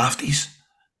American, they're dafties.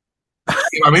 You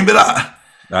know what I mean by that?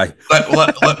 Aye. Like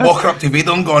walking up to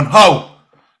Vader and going, "How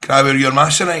can I wear your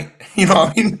mask tonight?" You know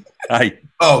what I mean? Aye.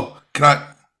 Oh, can I?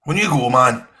 When you go,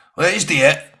 man, let's do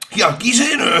it. Here, geese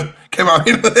it now. Come on,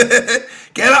 get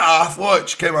it off.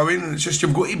 Watch. Come on, it's just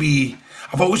you've got to be.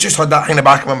 I've always just had that in the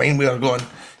back of my mind where I'm going.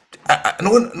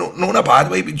 No, in a bad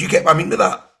way, but do you get what I mean with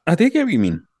that? I do get what you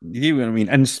mean. You get what I mean.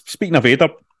 And speaking of Vader,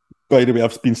 by the way,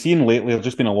 I've been seeing lately. There's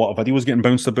just been a lot of videos getting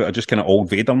bounced about just kind of old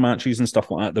Vader matches and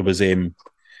stuff like that. There was you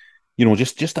know,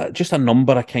 just a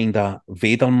number of kind of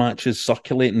Vader matches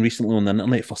circulating recently on the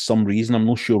internet for some reason. I'm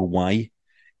not sure why.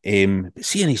 But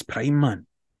see in his prime, man.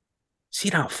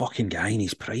 See that fucking guy in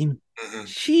his prime.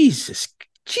 Jesus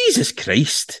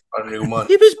Christ. Unreal, man.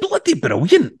 He was bloody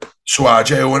brilliant. So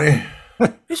agile, wasn't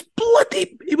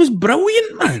he? He was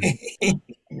brilliant, man. He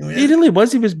really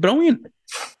was. He was brilliant.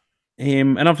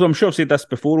 And I'm sure I've said this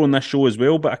before on this show as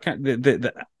well, but I can't.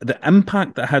 The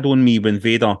impact that had on me when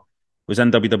Vader was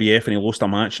in WWF and he lost a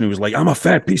match and he was like, "I'm a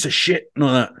fat piece of shit," and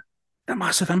all that. A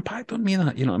massive impact on me.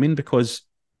 That, you know what I mean? Because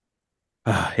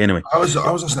anyway, I was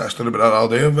listening to a story about that all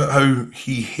day about how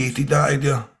he hated that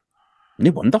idea.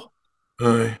 No wonder.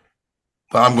 Aye.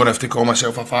 But I'm going to have to call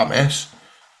myself a fat mess.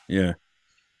 Yeah.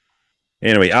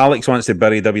 Anyway, Alex wants to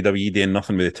bury WWE doing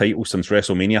nothing with the title since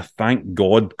WrestleMania. Thank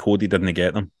God Cody didn't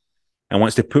get them. And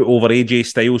wants to put over AJ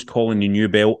Styles calling the new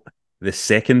belt the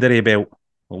secondary belt.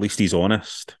 At least he's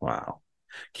honest. Wow.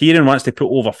 Kieran wants to put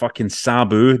over fucking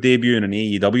Sabu debuting in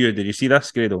AEW. Did you see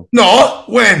this, Grado? No,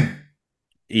 when?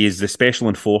 He is the special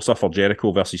enforcer for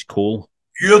Jericho versus Cole.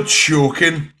 You're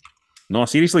joking. No,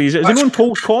 seriously. Is it on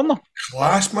Cole's corner?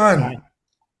 Class, man.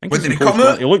 When did he come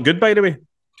out? He looked good, by the way.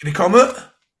 Did he come out?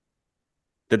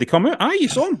 Did he come out? Aye, you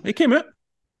saw him. He came out.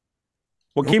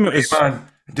 What came out is... Man.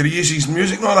 Did he use his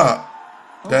music and all that?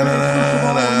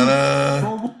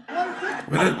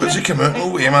 Where does he come out?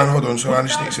 No way, man. Hold on. So I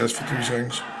just need to say this for 2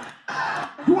 seconds.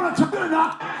 You want to turn it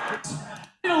up?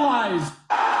 Analyze.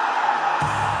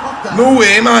 No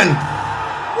way, man.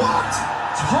 What?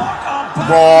 Talk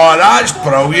about. Oh, that's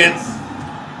brilliant.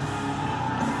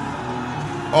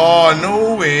 Oh,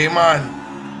 no way, man.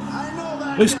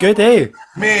 Looks good, eh?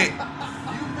 Mate.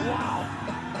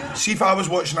 See, if I was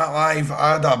watching that live,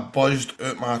 I'd have buzzed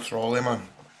out my trolley, man.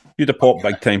 You'd have popped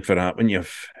big time for that, wouldn't you?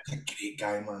 He's a great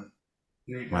guy, man.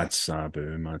 Mad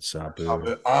Sabu.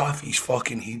 He's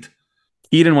fucking head.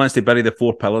 Kieran wants to bury the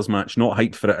Four Pillars match, not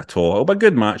hyped for it at all. It'll be a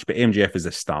good match, but MJF is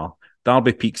the star.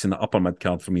 Darby peaks in the upper mid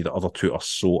card for me. The other two are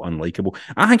so unlikable.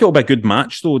 I think it'll be a good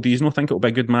match, though. Do you not think it'll be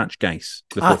a good match, guys?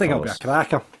 I think it'll be a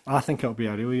cracker. I think it'll be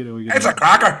a really, really good It's match. a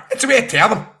cracker. It's a way to tell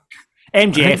them.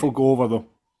 MJF will go over, though.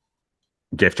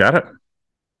 Jeff Jarrett?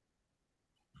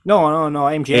 No,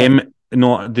 MJF.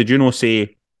 No, did you not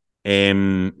say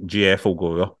GF will go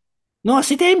over? No, I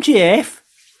said MJF.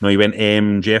 No, you went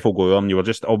Jeff will go over, and you were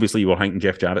just, obviously you were thinking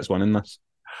Jeff Jarrett's winning this.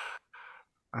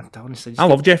 I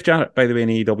love Jeff Jarrett, by the way, in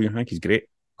AEW. I think he's great.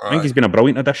 I think he's been a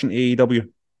brilliant addition to AEW.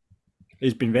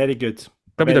 He's been very good.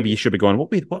 WWE should be going,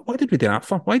 what did we do that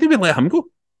for? Why did we let him go?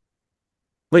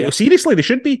 Like, seriously, they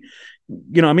should be,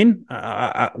 you know what I mean?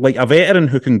 Like a veteran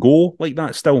who can go like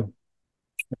that still.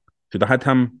 Should have had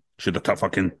him, should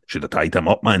have tied him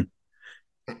up, man.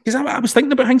 Because I was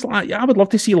thinking about things like that. Yeah, I would love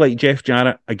to see like Jeff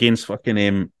Jarrett against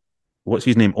fucking, what's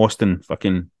his name? Austin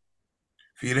fucking...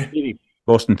 Theory.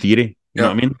 Austin Theory. You know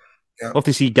what I mean? Yeah. Love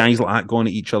to see guys like that going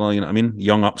at each other, you know what I mean?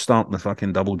 Young upstart and the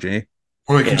fucking Double J.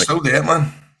 Well, we can still do it,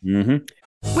 man.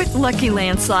 Mm-hmm. With Lucky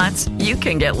Land Slots, you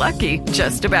can get lucky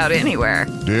just about anywhere.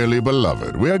 Dearly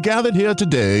beloved, we are gathered here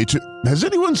today to... Has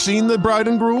anyone seen the bride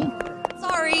and groom?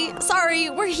 Sorry,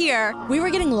 we're here. We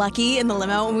were getting lucky in the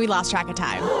limo and we lost track of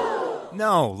time.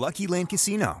 No, Lucky Land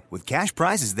Casino, with cash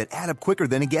prizes that add up quicker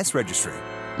than a guest registry.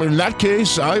 In that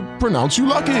case, I pronounce you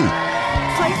lucky.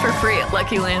 Play for free at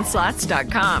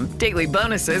LuckyLandSlots.com. Daily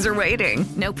bonuses are waiting.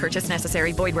 No purchase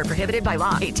necessary. Void where prohibited by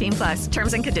law. 18+.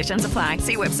 Terms and conditions apply.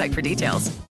 See website for details.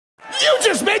 You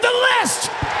just made the list!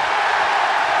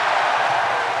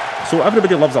 So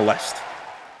everybody loves a list.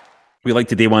 We like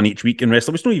to do one each week in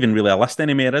wrestling. It's not even really a list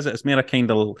anymore, is it? It's more a kind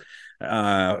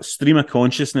of stream of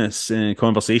consciousness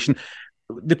conversation.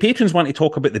 The patrons want to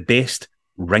talk about the best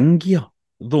ring gear,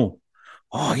 though.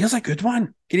 Oh, here's a good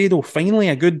one. Grado, finally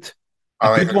a good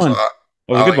one.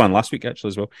 A good one last week, actually,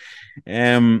 as well.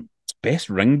 Best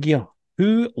ring gear.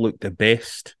 Who looked the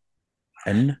best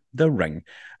in the ring?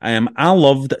 I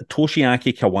loved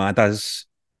Toshiaki Kawada's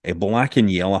black and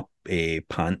yellow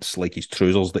pants, like his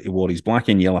trousers that he wore, his black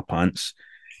and yellow pants.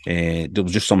 There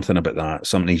was just something about that.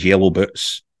 Something, his yellow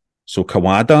boots. So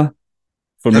Kawada,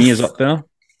 for me, is up there.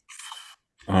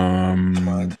 I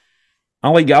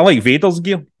like Vader's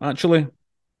gear, actually.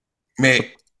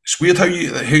 Mate, it's weird how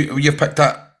you've picked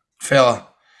that fella.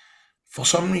 For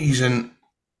some reason,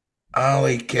 I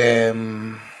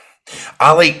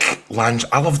Lance.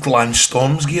 I loved Lance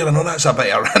Storm's gear. I know that's a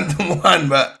bit of a random one,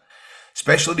 but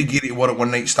especially the gear he wore at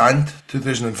One Night Stand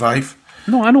 2005.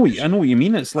 No, I know what you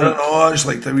mean. It's like, I don't know. I just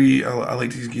liked I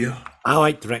liked his gear. I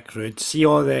liked Rick Rude. See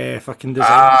all the fucking design.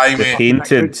 Aye, mate.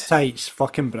 Painted tights,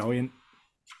 fucking brilliant.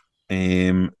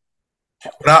 When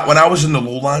I was in the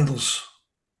Lowlanders,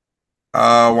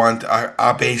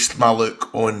 I based my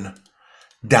look on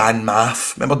Dan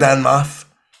Math. Remember Dan Math?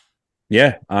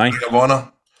 Yeah, aye. Ring of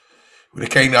Honor. With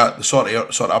the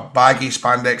sort of baggy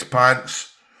spandex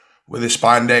pants with the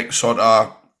spandex sort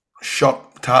of shirt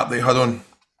tap they had on.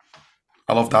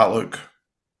 I love that look.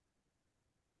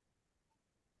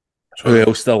 Who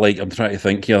else still like? I'm trying to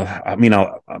think here. I mean,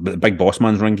 the Big Boss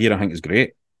Man's ring gear, I think, is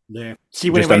great. Yeah. See,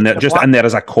 just in there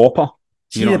as a copper.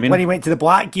 You know what I mean? When he went to the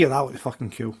black gear, that looked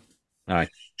fucking cool. Aye. Do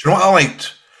you know what I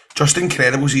liked? Just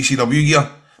Incredible's ECW gear.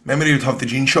 Remember he would have the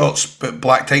jean shorts, but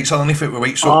black tights underneath it with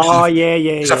white socks. Oh,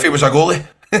 yeah. As if he was a goalie.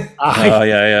 Oh,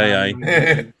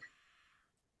 yeah.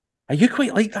 Are you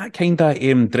quite like that kind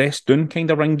of dressed down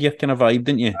kind of ring gear kind of vibe,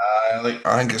 didn't you?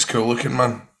 I think it's cool looking,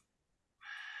 man.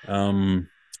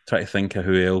 Try to think of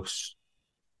who else.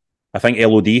 I think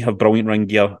LOD have brilliant ring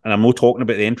gear, and I'm not talking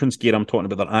about the entrance gear. I'm talking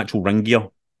about their actual ring gear,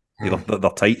 their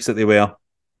tights that they wear,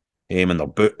 and their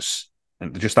boots,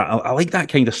 and just that. I like that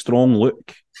kind of strong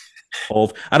look.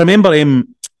 I remember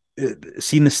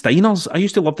seeing the Steiners. I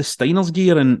used to love the Steiners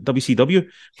gear in WCW.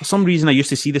 For some reason, I used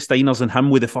to see the Steiners and him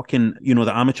with the fucking,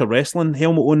 the amateur wrestling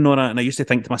helmet on, and I used to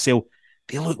think to myself,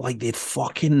 they look like they'd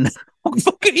fucking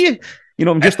fuck at you. You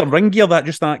know, I'm just a ring gear,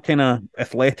 that kind of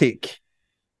athletic.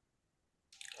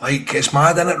 Like, it's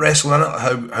mad, innit, wrestling,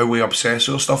 innit? How we obsess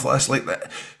with stuff like this. Like,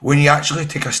 that. When you actually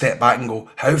take a step back and go,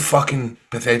 how fucking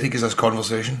pathetic is this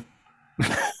conversation?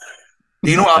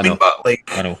 You know what I mean? But, like,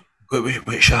 I know.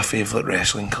 What's your favourite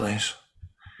wrestling class?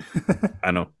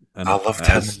 I know.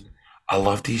 I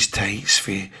loved his tights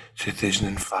for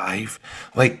 2005.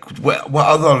 Like, what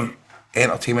other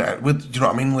entertainment? Do you know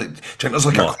what I mean? Like, do you think there's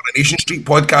like a Coronation Street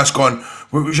podcast going,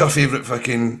 what was your favourite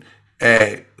fucking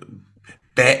bet?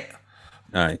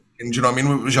 Aye. And do you know what I mean?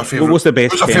 What was your favourite? What was the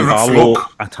best Ken Barlow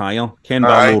attire? Ken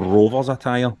Barlow Rovers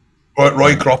attire?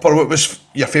 Roy Cropper. What was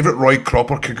your favourite Roy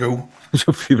Cropper cagoule? What's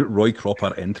your favourite Roy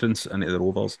Cropper entrance into the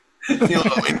Rovers? You know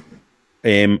what I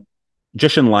mean?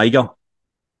 Jushin Liger.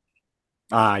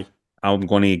 Aye. I'm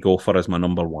going to go for as my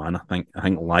number one. I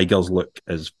think Liger's look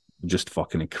is just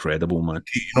fucking incredible, man.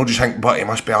 You know, just think, but he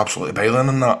must be absolutely bailing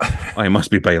in that. Oh, he must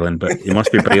be bailing, but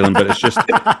it's just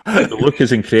the look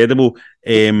is incredible.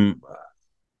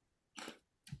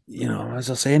 You know, as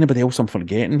I say, anybody else I'm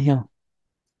forgetting here?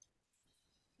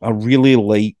 I really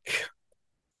like.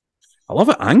 I love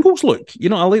it. Angle's look. You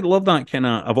know, I love that kind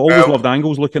of. I've always loved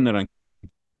Angle's look in the ring.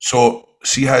 So,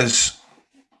 see, a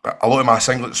lot of my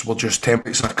singlets were just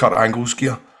templates of Kurt Angle's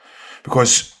gear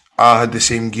because I had the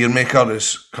same gear maker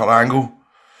as Kurt Angle.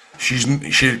 She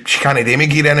can't do me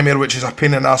gear anymore, which is a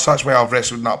pain in the ass. That's why I've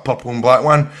wrestled in that purple and black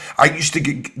one. I used to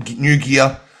get new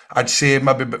gear. I'd say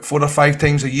maybe about 4 or 5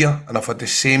 times a year, and I've had the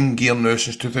same gear now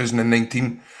since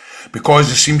 2019 because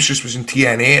the seamstress was in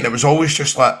TNA, and it was always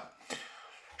just like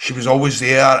she was always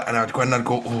there, and I'd go in there and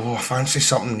go, oh, I fancy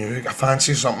something new, I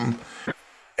fancy something,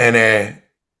 and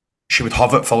she would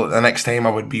have it for the next time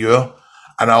I would be here,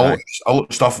 and a lot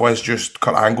of stuff was just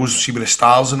Kurt Angle's, see with the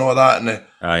stars and all that, and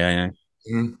aye.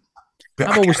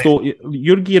 I've always thought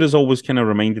your gear has always kind of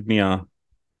reminded me of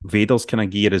Vader's kind of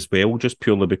gear as well, just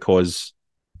purely because.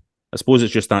 I suppose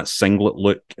it's just that singlet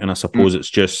look, and I suppose it's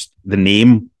just the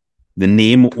name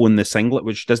on the singlet,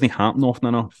 which doesn't happen often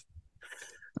enough.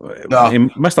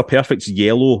 Mr. Perfect's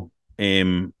yellow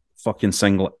fucking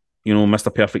singlet, you know,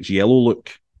 Mr. Perfect's yellow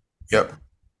look. Yep.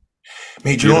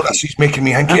 Mate, do you know what this is making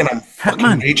me thinking? I'm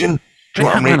fucking raging. Do you know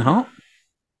what I'm raging?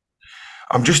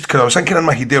 I'm just, because I was thinking in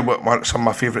my head there what some of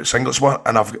my favourite singlets were,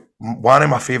 and one of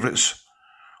my favourites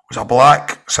was a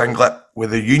black singlet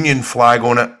with the Union flag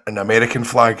on it and the American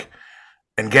flag.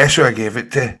 And guess who I gave it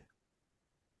to?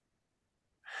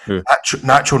 Who?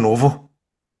 Nacho Novo.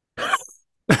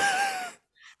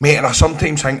 Mate, and I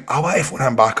sometimes think, I want to phone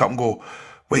him back up and go,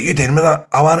 what are you doing with that?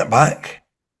 I want it back.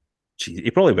 Jeez, he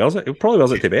probably wears it. He probably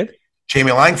wears it to bed.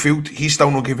 Jamie Langfield, he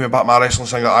still not giving me back my wrestling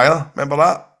singlet either. Remember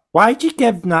that? Why'd you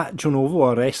give Nacho Novo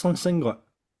a wrestling singlet?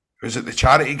 It was at the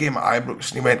charity game at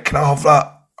Ibrox, and he went, can I have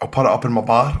that? I'll put it up in my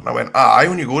bar. And I went, aye,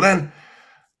 when you go then.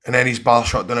 And then his bar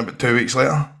shut down about 2 weeks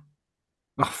later.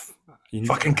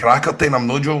 Fucking cracker time, I'm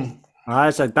no joking.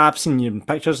 I've seen your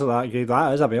pictures of that guy.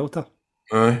 That is a belter.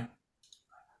 Aye.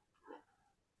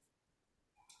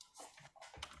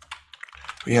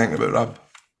 What are you thinking about, Rab?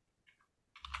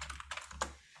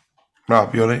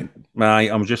 Rab, you alright? Aye,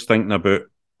 I was thinking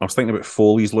about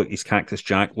Foley's look, his Cactus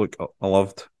Jack look. I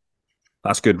loved.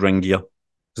 That's good ring gear.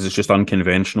 Because it's just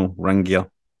unconventional ring gear.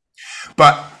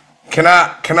 But can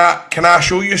I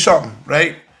show you something,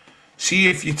 right? See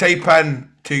if you type in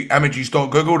to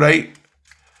images.google, right? In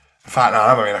fact,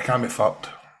 I can't be fucked.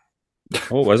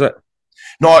 What was it?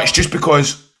 No, it's just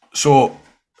because, it's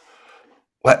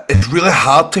really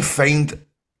hard to find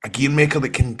a gear maker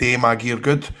that can do my gear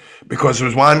good. Because there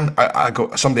was one, I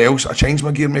got somebody else, I changed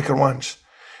my gear maker once.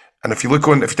 And if you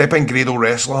type in Grado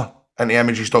Wrestler into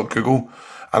images.google,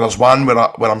 and there's one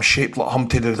where I'm shaped like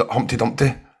Humpty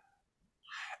Dumpty.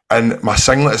 And my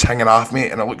singlet is hanging off me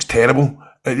and it looks terrible.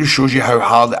 It just shows you how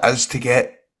hard it is to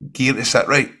get gear to sit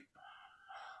right.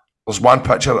 There's one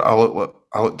picture I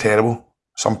look terrible.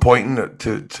 So I'm pointing it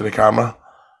to the camera.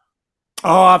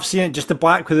 Oh, I've seen it. Just the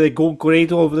black with the gold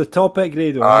Grado over the top of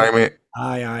Grado. Aye, mate.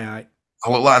 Aye. I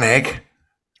look like an egg.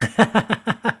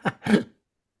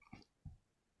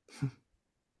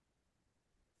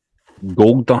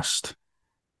 Gold Dust.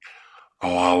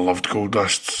 Oh, I loved Gold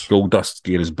Dust. Gold Dust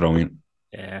gear is brilliant.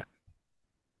 Yeah.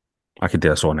 I could do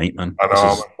this all night, man. I know.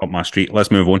 This is up my street.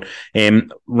 Let's move on.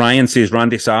 Ryan says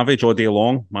Randy Savage all day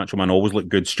long. Macho Man always looked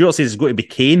good. Stuart says it's got to be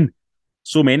Kane.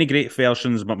 So many great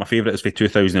versions, but my favourite is for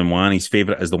 2001. His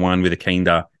favourite is the one with the kind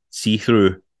of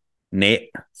see-through net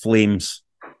flames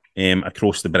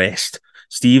across the breast.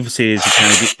 Steve says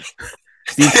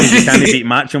you can't beat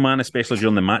Macho Man, especially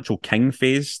during the Macho King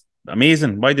phase.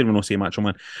 Amazing. Why did we not say Macho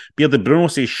Man? Bearded Bruno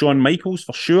says Shawn Michaels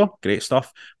for sure. Great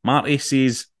stuff. Marty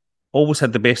says always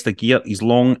had the best of gear. His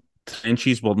long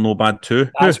trenches were no bad too.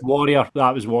 That's Warrior.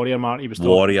 That was Warrior, Marty was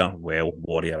talking. Warrior. Well,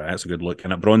 Warrior. That's a good look.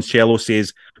 And Bronzello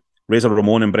says, Razor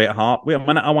Ramon and Bret Hart. Wait a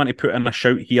minute, I want to put in a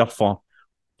shout here for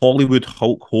Hollywood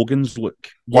Hulk Hogan's look.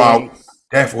 Wow,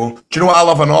 careful. Do you know what I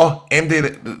love and all?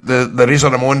 The Razor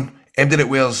Ramon, MD that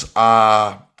wears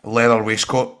a leather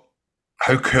waistcoat.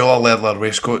 How cool are leather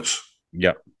waistcoats?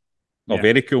 Yeah. Oh,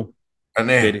 very cool. And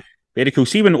they? Very cool.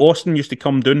 See when Austin used to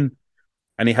come down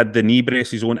and he had the knee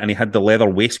braces on and he had the leather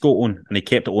waistcoat on and he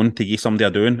kept it on to give somebody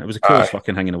a doing. It was the coolest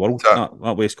fucking thing in the world,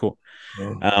 that waistcoat.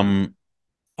 Masahiro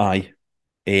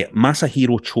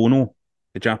Chono,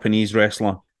 the Japanese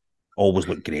wrestler, always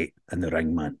looked great in the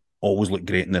ring, man. Always looked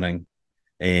great in the ring.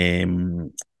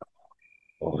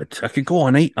 I could go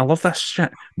all night. I love this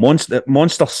shit.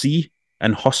 Monster C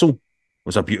and Hustle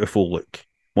was a beautiful look.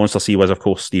 Monster C was, of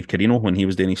course, Steve Carino when he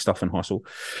was doing his stuff in Hustle.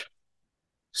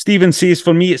 Stephen says,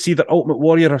 for me, it's either Ultimate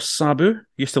Warrior or Sabu.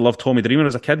 Used to love Tommy Dreamer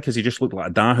as a kid because he just looked like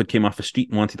a dad who came off the street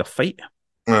and wanted a fight.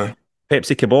 Pepsi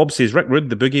Kebab says, Rick Rude,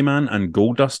 the Boogeyman, and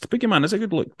Goldust. Boogeyman is a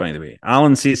good look, by the way.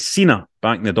 Alan says, Cena,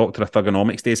 back in the Doctor of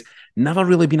Thugonomics days. Never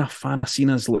really been a fan of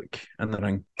Cena's look in the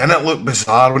ring. Didn't it look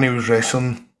bizarre when he was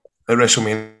wrestling at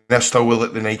WrestleMania, still with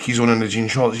like, the Nikes on and the jean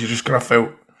shorts? You just kind of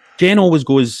felt... Jen always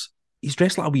goes, he's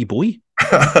dressed like a wee boy.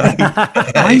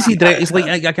 Why is he dressed? He's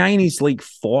like a guy in his like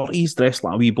 40s dressed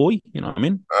like a wee boy. You know what I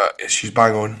mean? She's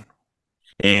bang on.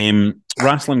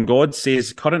 Wrestling God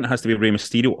says current has to be Rey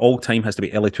Mysterio. All time has to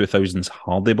be early 2000s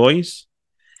Hardy Boys.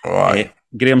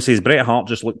 Graham says Bret Hart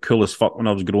just looked cool as fuck when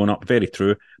I was growing up. Very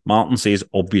true. Martin says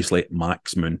obviously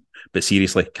Max Moon. But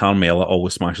seriously, Carmella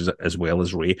always smashes it as well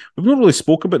as Ray. We've not really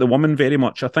spoke about the woman very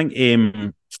much. I think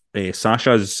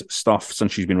Sasha's stuff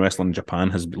since she's been wrestling in Japan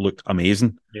has looked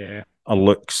amazing. Yeah. Her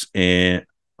looks. You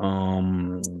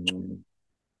know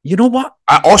what?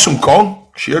 Awesome Kong.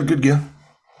 She had good gear.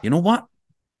 You know what?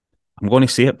 I'm going to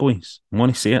say it, boys. I'm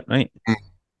going to say it, right?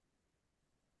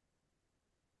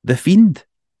 The Fiend.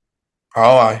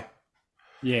 Oh, aye.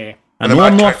 Yeah. I know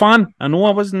I'm not a fan. I know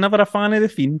I was never a fan of The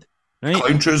Fiend. Right?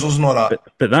 Clown trousers and all that.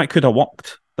 But that could have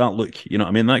worked, that look. You know what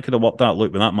I mean? That could have worked, that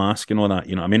look with that mask and all that.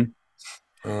 You know what I mean?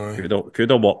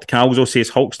 Could have worked. Calzo says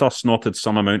Hulkster snorted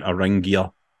some amount of ring gear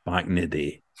back in the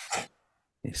day.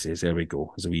 He says, there we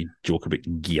go. There's a wee joke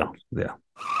about gear there.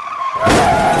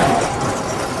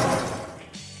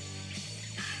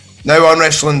 Now on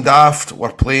Wrestling Daft,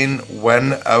 we're playing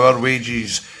Win Our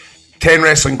Wages. 10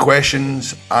 wrestling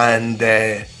questions, and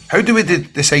how do we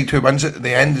decide who wins it at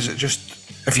the end? Is it just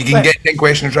if you can get 10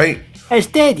 questions right? It's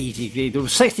dead easy, Greg. There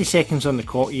was 60 seconds on the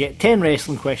clock. You get 10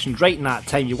 wrestling questions right in that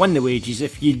time. You win the wages.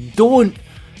 If you don't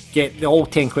get all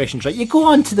 10 questions right, you go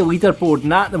on to the leaderboard.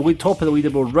 And at the top of the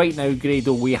leaderboard right now,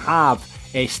 Grado, we have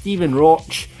Stephen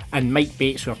Roach and Mike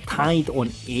Bates who are tied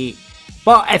on 8.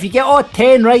 But if you get all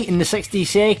 10 right in the 60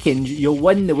 seconds, you'll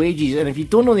win the wages. And if you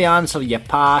don't know the answer, you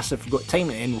pass. If we've got time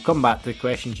at the end, we'll come back to the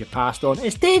questions you passed on.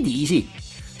 It's dead easy.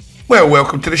 Well,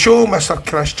 welcome to the show, Mr.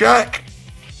 Chris Jack.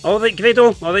 All right,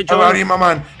 Grado. All right, John. How are you, my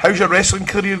man? How's your wrestling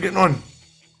career getting on?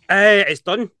 It's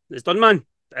done. It's done, man.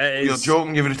 You're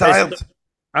joking. You've retired.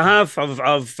 I have.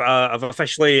 I've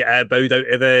officially bowed out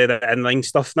of the in-ring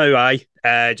stuff now.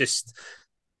 Just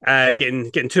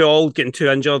getting too old, getting too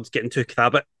injured, getting too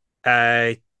crabbit.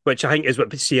 Which I think is what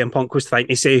CM Punk was trying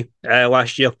to say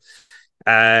last year.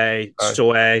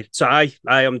 So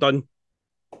I'm done.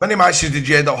 How many matches did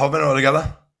you end up having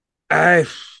altogether?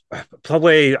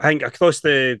 Probably, I think across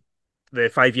the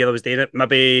 5 years I was doing it,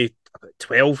 maybe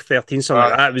 12, 13, something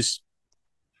like that.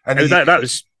 That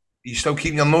was. You still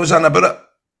keeping your nose in about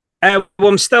it? Well,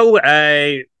 I'm still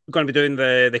going to be doing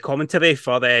the commentary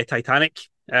for the Titanic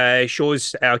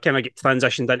shows. I kind of get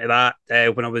transitioned into that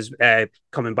when I was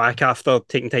coming back after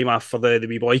taking time off for the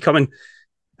wee boy coming.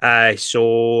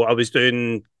 So I was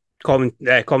doing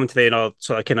commentary on our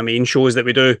sort of kind of main shows that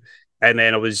we do, and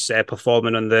then I was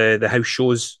performing on the house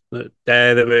shows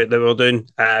that we were doing.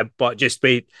 But just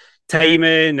by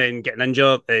timing and getting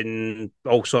injured and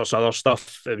all sorts of other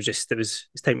stuff, it's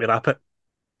time to wrap it.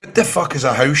 What the fuck is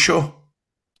a house show?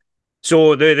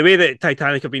 So the way that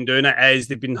Titanic have been doing it is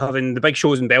they've been having the big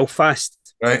shows in Belfast,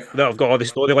 right? That have got all the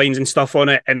storylines and stuff on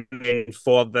it, and then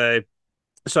for the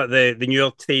sort of the newer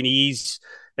trainees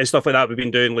and stuff like that, we've been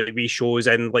doing like wee shows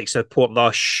in like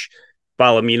Portrush,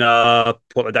 Ballymena,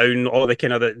 Portadown, all the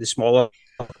kind of the smaller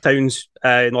towns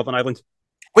in Northern Ireland.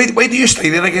 Why do you stay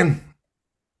there again?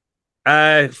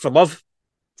 For love.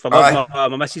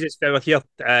 My missus is still here,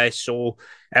 so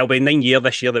it'll be 9 years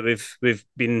this year that we've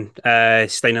been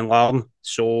staying in Larne.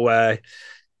 So I'm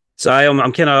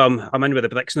in with the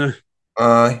bricks now.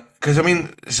 Aye. Because, I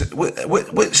mean,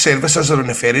 what services are on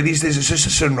the ferry these days? It's just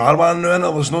the Sunrar one now, and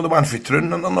there's no the one for Troon,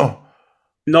 isn't there, no?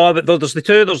 No, but there's the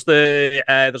two. There's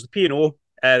the P&O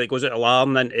that goes out of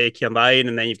Larne into Cairnryan,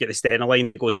 and then you've got the Stena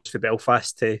line that goes from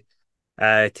Belfast to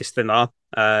Stranraer.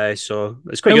 So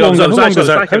it's quite good. How long does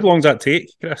that take,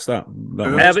 Chris?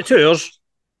 About 2 hours.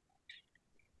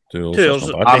 2 hours. 2 hours.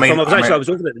 I was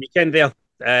over at the weekend there.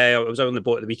 I was out on the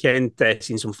boat at the weekend,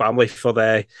 seeing some family for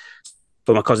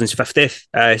my cousin's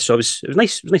 50th. So it was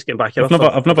nice. It was nice getting back here.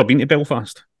 I've never been to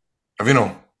Belfast. Have you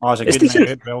not? Oh, it's a good night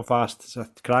out, Belfast. It's a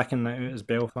cracking night out, is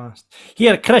Belfast.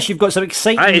 Here, Chris, you've got some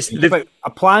exciting about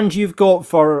plans you've got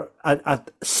for a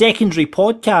secondary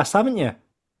podcast, haven't you?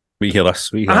 We hear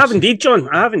this. I have indeed, John.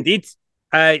 I have indeed.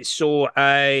 So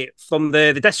from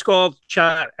the Discord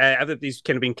chat, everybody's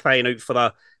kind of been crying out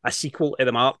for a sequel to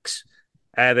the Marks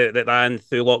that ran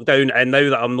through lockdown. And now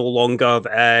that I'm no longer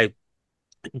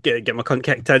get my cunt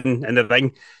kicked in the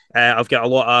ring, I've got a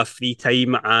lot of free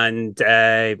time and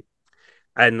a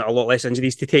lot less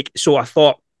injuries to take. So I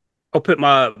thought I'll put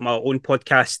my own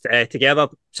podcast together,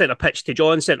 sent a pitch to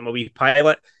John, sent him a wee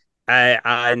pilot. We're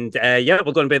going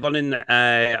to be running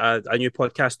a new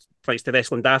podcast thanks to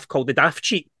Wrestling Daft called The Daft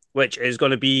Sheet, which is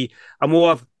going to be a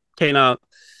more kind of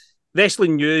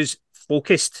wrestling news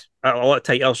focused, a lot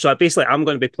tighter. So basically, I'm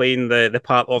going to be playing the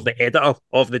part of the editor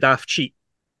of The Daft Sheet.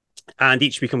 And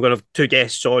each week I'm going to have two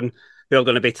guests on who are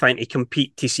going to be trying to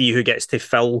compete to see who gets to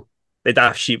fill the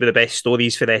Daft Sheet with the best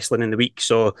stories for wrestling in the week.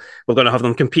 So we're going to have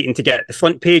them competing to get the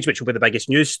front page, which will be the biggest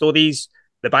news stories,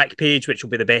 the back page, which will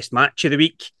be the best match of the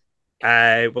week.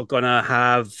 We're going to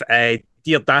have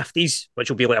Dear Dafties, which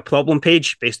will be like a problem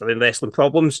page based on the wrestling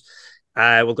problems.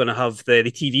 We're going to have the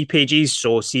TV pages,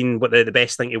 so seeing what the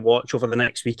best thing to watch over the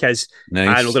next week is.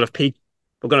 Nice. And we're going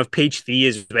to have page 3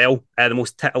 as well, the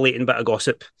most titillating bit of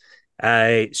gossip.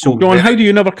 John, how do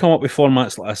you never come up with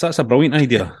formats like this? That's a brilliant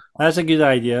idea. That's a good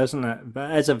idea, isn't it? But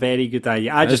it's a very good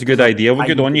idea. It's a good idea. We're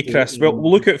good on you, Chris. Well,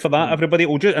 we'll look out for that, everybody.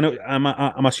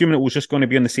 I'm assuming it was just going to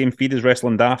be on the same feed as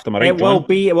Wrestling Daft. Am I right, It will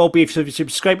be. If you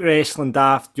subscribe to Wrestling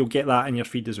Daft, you'll get that in your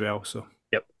feed as well. So,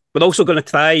 yep. We're also going to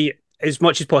try as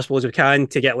much as possible as we can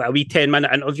to get like a wee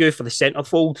 10-minute interview for the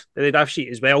centerfold of the Daft Sheet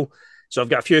as well. So I've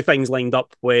got a few things lined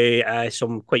up with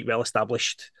some quite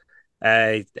well-established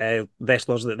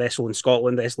wrestlers that wrestle in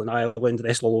Scotland, wrestle in Ireland,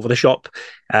 wrestle all over the shop,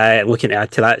 looking to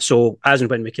add to that. So as and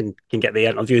when we can get the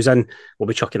interviews in, we'll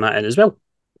be chucking that in as well.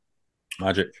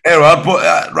 Magic. Hey Rob,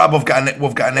 we've got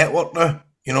a network now.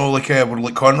 You know, like we're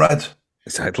like Conrad.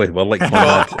 Exactly, we're like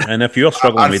Conrad. And if you're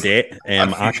struggling with debt,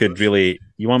 I could really.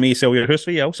 You want me to sell your house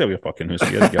for you? I'll sell your fucking house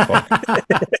for you.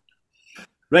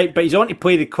 Right, but he's on to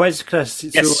play the quiz, Chris.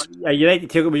 Yes. So are you ready to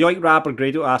take it? Would you like Rab or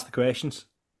Grado to ask the questions?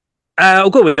 I'll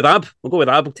go with Rab.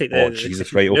 We'll take the. Oh,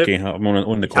 Jesus, right, okay. I'm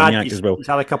on the cognac as well. He's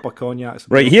had a couple of cognacs.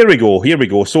 Right, here we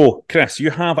go. So, Chris, you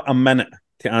have a minute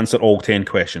to answer all 10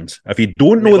 questions. If you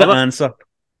don't know the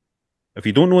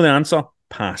answer,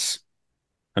 pass.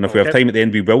 And if we have time at the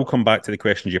end, we will come back to the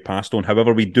questions you passed on.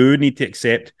 However, we do need to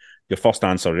accept your first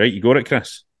answer, right? You got it,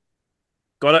 Chris?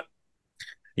 Got it. Are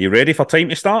you ready for time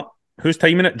to start? Who's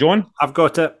timing it, John? I've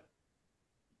got it.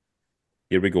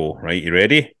 Here we go. Right, you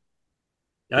ready?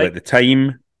 Aye. Let the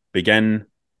time begin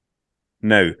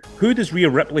now. Who does Rhea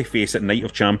Ripley face at Night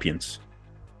of Champions?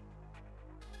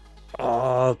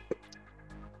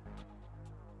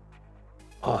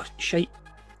 Shite.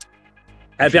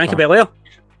 Bianca Belair.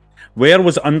 Where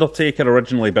was Undertaker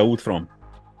originally billed from?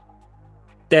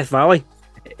 Death Valley.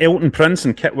 Elton Prince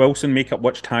and Kit Wilson make up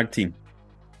which tag team?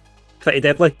 Pretty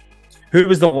Deadly. Who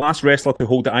was the last wrestler to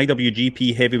hold the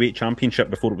IWGP Heavyweight Championship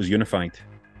before it was unified?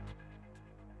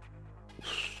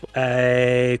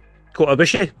 Kota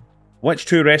Ibushi. Which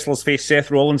two wrestlers faced Seth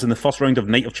Rollins in the first round of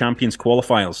Night of Champions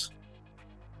qualifiers?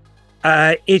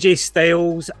 AJ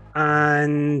Styles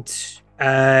and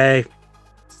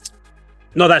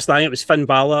no, that's lying. It was Finn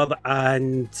Balor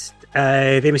and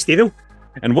Rey Mysterio.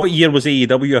 And what year was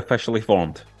AEW officially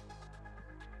formed?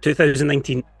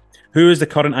 2019. Who is the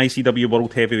current ICW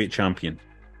World Heavyweight Champion?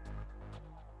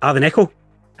 Arden Echo.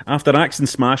 After Axe and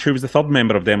Smash, who was the third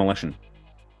member of Demolition?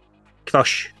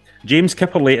 Crush. James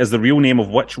Kipperley is the real name of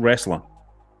which wrestler?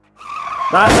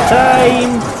 That's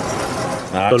time.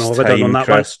 That's time,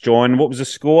 Chris. John, what was the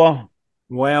score?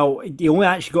 Well, you only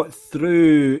actually got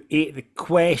through 8 of the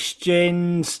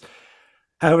questions.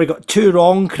 However, we got 2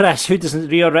 wrong, Chris. Who doesn't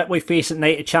Rhea Ripley face at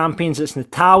Night of Champions? It's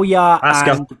Natalya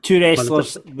and the 2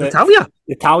 wrestlers. Natalya?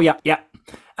 Natalya, yeah.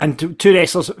 And two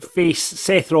wrestlers face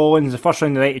Seth Rollins. The first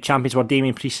round of the Night of Champions were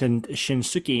Damian Priest and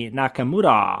Shinsuke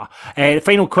Nakamura. The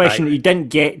final question that you didn't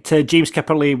get to, James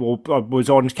Kipperley was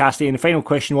Orange Cassidy, and the final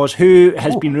question was, who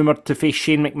has been rumoured to face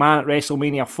Shane McMahon at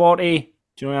WrestleMania 40?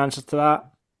 Do you know the answer to that?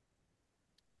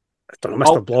 I don't know,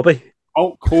 Mr. Blobby.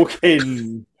 Hulk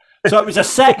Hogan. So it was a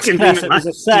 6, Chris. It was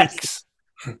a 6.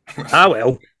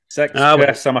 Well. 6,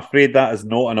 Chris. I'm afraid that is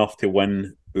not enough to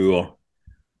win our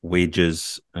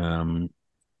wages.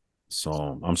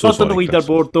 So I'm so sorry. Third on the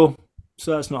leaderboard, though.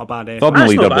 So that's not a bad effort. Third on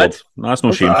the leaderboard. That's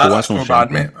no shameful. That's not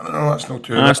bad, mate. I don't know, that's not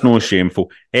too bad. That's no shameful.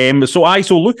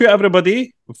 So look at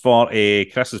everybody for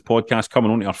Chris's podcast coming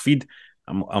onto our feed.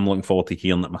 I'm looking forward to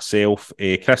hearing it myself.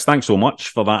 Chris, thanks so much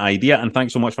for that idea, and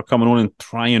thanks so much for coming on and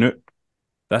trying out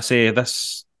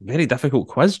this very difficult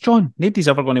quiz, John. Nobody's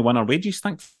ever going to win our wages,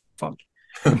 thank fuck.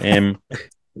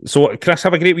 So, Chris,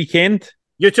 have a great weekend.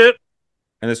 You too.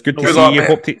 And it's good to see you.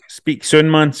 Hope to speak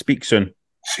soon, man. Speak soon.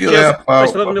 See you later.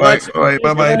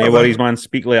 Bye. No worries, man.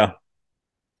 Speak later.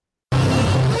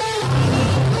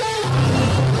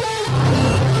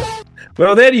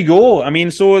 Well, there you go. I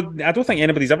mean, so I don't think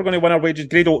anybody's ever going to win our wages.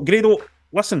 Grado,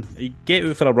 listen, you get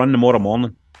out for a run tomorrow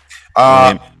morning.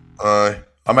 I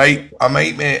might,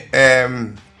 mate.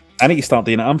 I need to start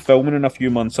doing it. I'm filming in a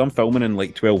few months. I'm filming in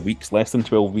like 12 weeks, less than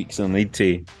 12 weeks, and I need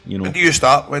to, When do you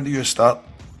start?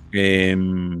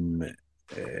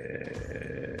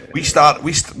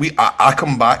 I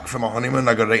come back from a honeymoon.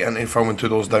 I go right into filming 2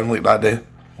 doors down like that day.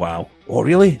 Wow. Oh,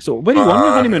 really? So where are you on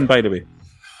your honeymoon, by the way?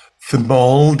 The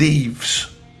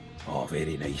Maldives. Oh,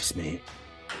 very nice, mate.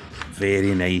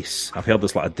 Very nice. I've heard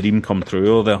this like a dream come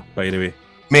true over there, by the way.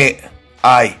 Mate,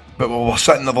 aye. But we were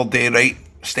sitting the other day, right?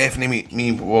 Stephanie, me,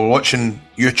 we were watching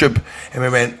YouTube, and we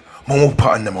went, Mum, we'll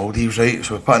put in the Maldives, right?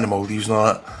 So we put in the Maldives and all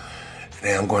that. And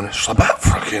then I'm going, it's a bit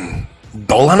fucking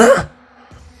dull, innit?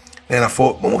 Then I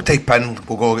thought, we'll type in,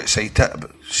 we'll go get sighted,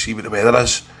 see what the weather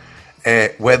is.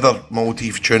 Weather,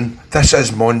 Maldives, June. This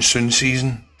is monsoon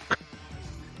season.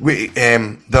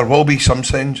 There will be some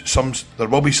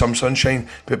sunshine,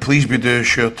 but please be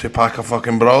sure to pack a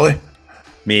fucking brolly.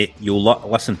 Mate,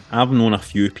 listen, I've known a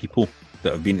few people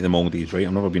that have been to the Maldives, right?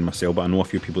 I've never been myself, but I know a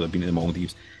few people that have been to the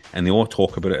Maldives, and they all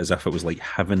talk about it as if it was like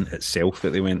heaven itself that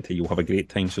they went to. You'll have a great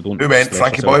time, so don't... Who went?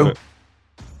 Frankie Boyle?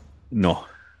 No.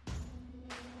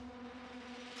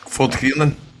 Ford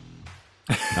Kiernan?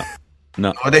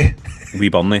 No. Nobody? Wee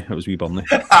Burnley. It was Wee Burnley.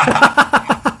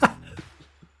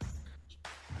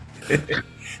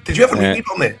 Did you ever meet Wee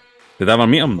Burnley? Did I ever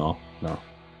meet him? No.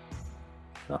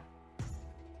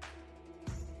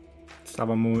 Let's have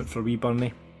a moment for Wee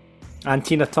Burnley. And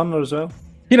Tina Turner as well.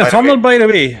 Tina Turner, by the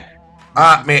way.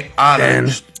 Mate, I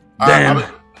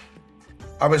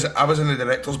was in the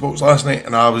director's box last night,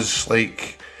 and I was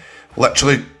like,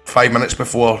 literally 5 minutes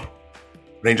before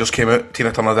Rangers came out,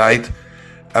 Tina Turner died,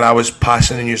 and I was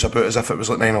passing the news about as if it was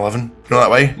like 9/11. You know that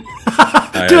way?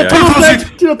 Tina Turner,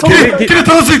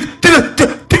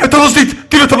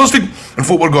 and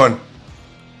folk were going,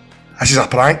 this is a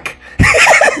prank.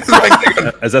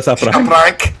 Is this a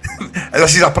prank?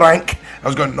 This is a prank. I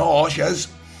was going, no, she is.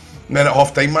 And then at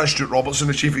half time, man, Stuart Robertson,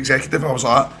 the chief executive, I was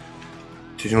like,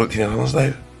 did you know what Tina Turner's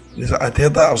now? I'd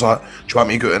heard that. I was like, do you want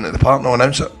me to go into the park and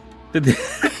announce it?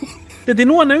 Did they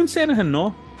not announce anything?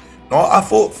 No, I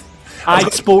thought. I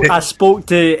spoke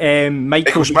to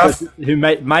Michael Smith,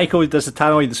 Michael does the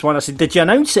Tannoy this one. I said, did you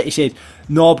announce it? He said,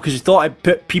 no, because he thought it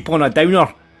put people on a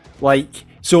downer.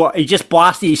 So he just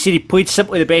blasted. He said he played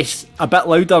Simply the Best a bit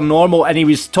louder than normal, and he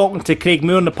was talking to Craig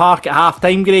Moore in the park at half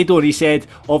time, Grado, and he said,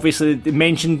 obviously, they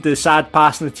mentioned the sad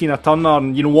passing of Tina Turner,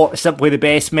 and you know what Simply the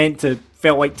Best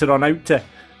felt like to run out to.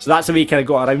 So that's the way he kind of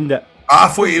got around it. I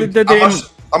thought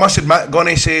I must admit, going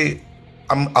to say,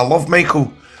 I love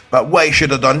Michael, but what he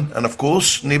should have done, and of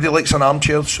course, nobody likes an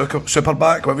armchair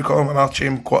superback, what we call him, an armchair,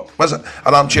 an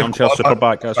armchair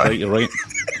superback, that's right, you're right.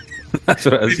 That's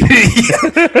what it is.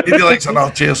 Nobody likes an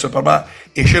armchair superback.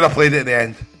 He should have played it at the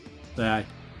end. Aye.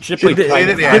 Should have played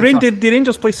at the end. Did the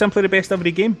Rangers play Simply the Best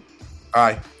every game?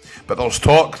 Aye. But there was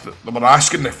talk that they were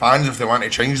asking the fans if they want to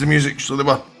change the music, so they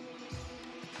were.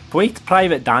 Wait,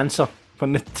 private dancer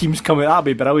when the teams come out, that'd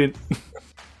be brilliant.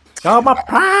 I'm a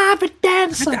private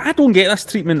dancer. I don't get this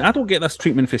treatment. I don't get this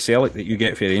treatment for Celtic that you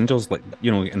get for Rangers, like,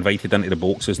 you know, invited into the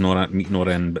boxes, meeting or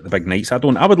in the big nights. I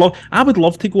would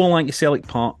love to go like to Celtic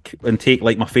Park and take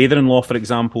like my father-in-law, for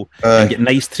example, and get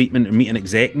nice treatment and meet an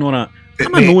exec and all that.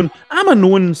 I'm a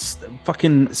known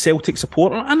fucking Celtic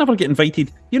supporter. I never get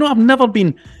invited. You know, I've never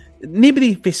been.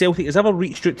 Nobody for Celtic has ever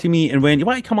reached out to me and went, "You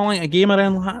want to come along a game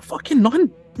around?" Like, fucking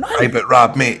none. Aye, but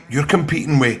Rab, mate, you're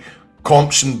competing with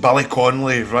Compson, Billy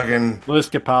Connolly, friggin' Lewis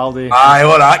Capaldi. Aye,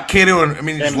 all that carry on. I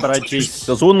mean, Bridges.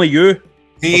 There's only you.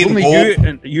 There's only you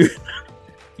and you.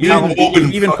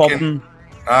 Even Purton.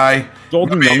 Aye.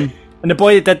 Jordan Young. And the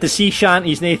boy that did the sea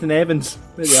shanties, Nathan Evans.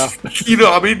 There you are. You know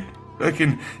what I mean?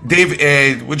 Fucking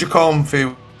Dave, what'd you call him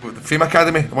for the Fame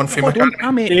Academy? The one Fame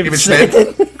Academy? David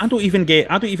Sneddon. I don't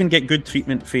even get good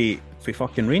treatment for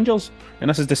fucking Rangers. And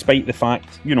this is despite the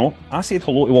fact, I said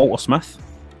hello to Walter Smith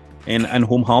in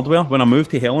Home Hardware when I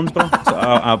moved to Helensburgh.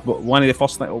 So one of the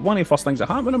first things I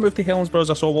had when I moved to Helensburgh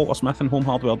is I saw Walter Smith in Home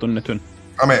Hardware doing the tune.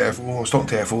 I met FO. I was talking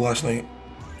to FO last night.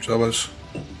 So I was.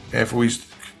 FO, I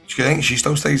think she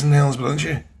still stays in Helensburgh, doesn't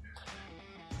she?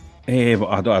 But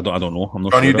I don't know. I'm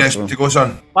not John, sure. you desperate to go,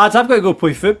 son? Lads, I've got to go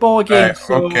play football again.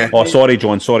 Okay. Oh, sorry,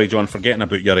 John. Forgetting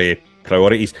about your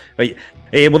priorities. Right.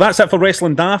 Well, that's it for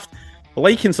Wrestling Daft.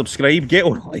 Like and subscribe. Get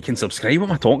on like and subscribe. What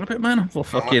am I talking about, man? For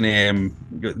fucking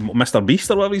Mr.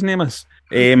 Beast or whatever his name is.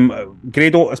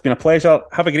 Grado, it's been a pleasure.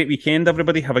 Have a great weekend,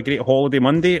 everybody. Have a great holiday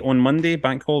Monday. On Monday,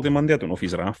 Bank Holiday Monday. I don't know if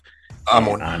he's off. I'm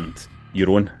on. And you're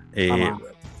on.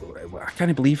 I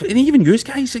can't believe it. And even you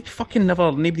guys,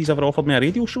 nobody's ever offered me a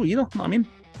radio show either. You know what I mean?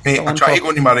 Mate, I try to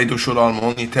go to my radio show all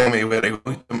morning. You tell me where I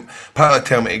go. Partly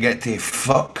tell me to get to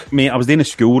fuck. Mate, I was doing a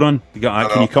school run.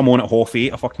 Can you come on at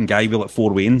 8:30? A fucking guy with like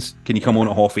 4 wains. Can you come on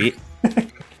at 8:30?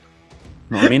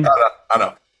 Know what I mean? I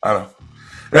know.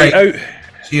 Right, out.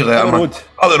 See you later, man.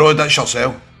 On the road, that's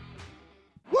yourself.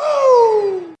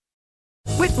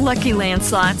 With Lucky Land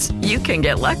Slots, you can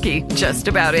get lucky just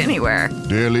about anywhere.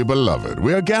 Dearly beloved,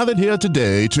 we are gathered here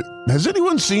today to... Has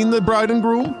anyone seen the bride and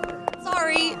groom?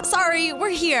 Sorry, we're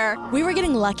here. We were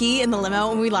getting lucky in the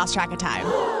limo and we lost track of time.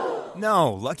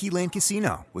 No, Lucky Land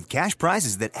Casino, with cash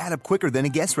prizes that add up quicker than a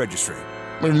guest registry.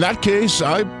 In that case,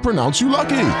 I pronounce you lucky.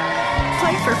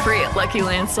 Play for free at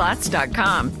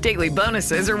LuckyLandSlots.com. Daily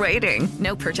bonuses are waiting.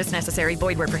 No purchase necessary.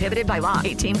 Void where prohibited by law.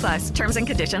 18+. Terms and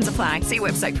conditions apply. See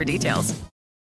website for details.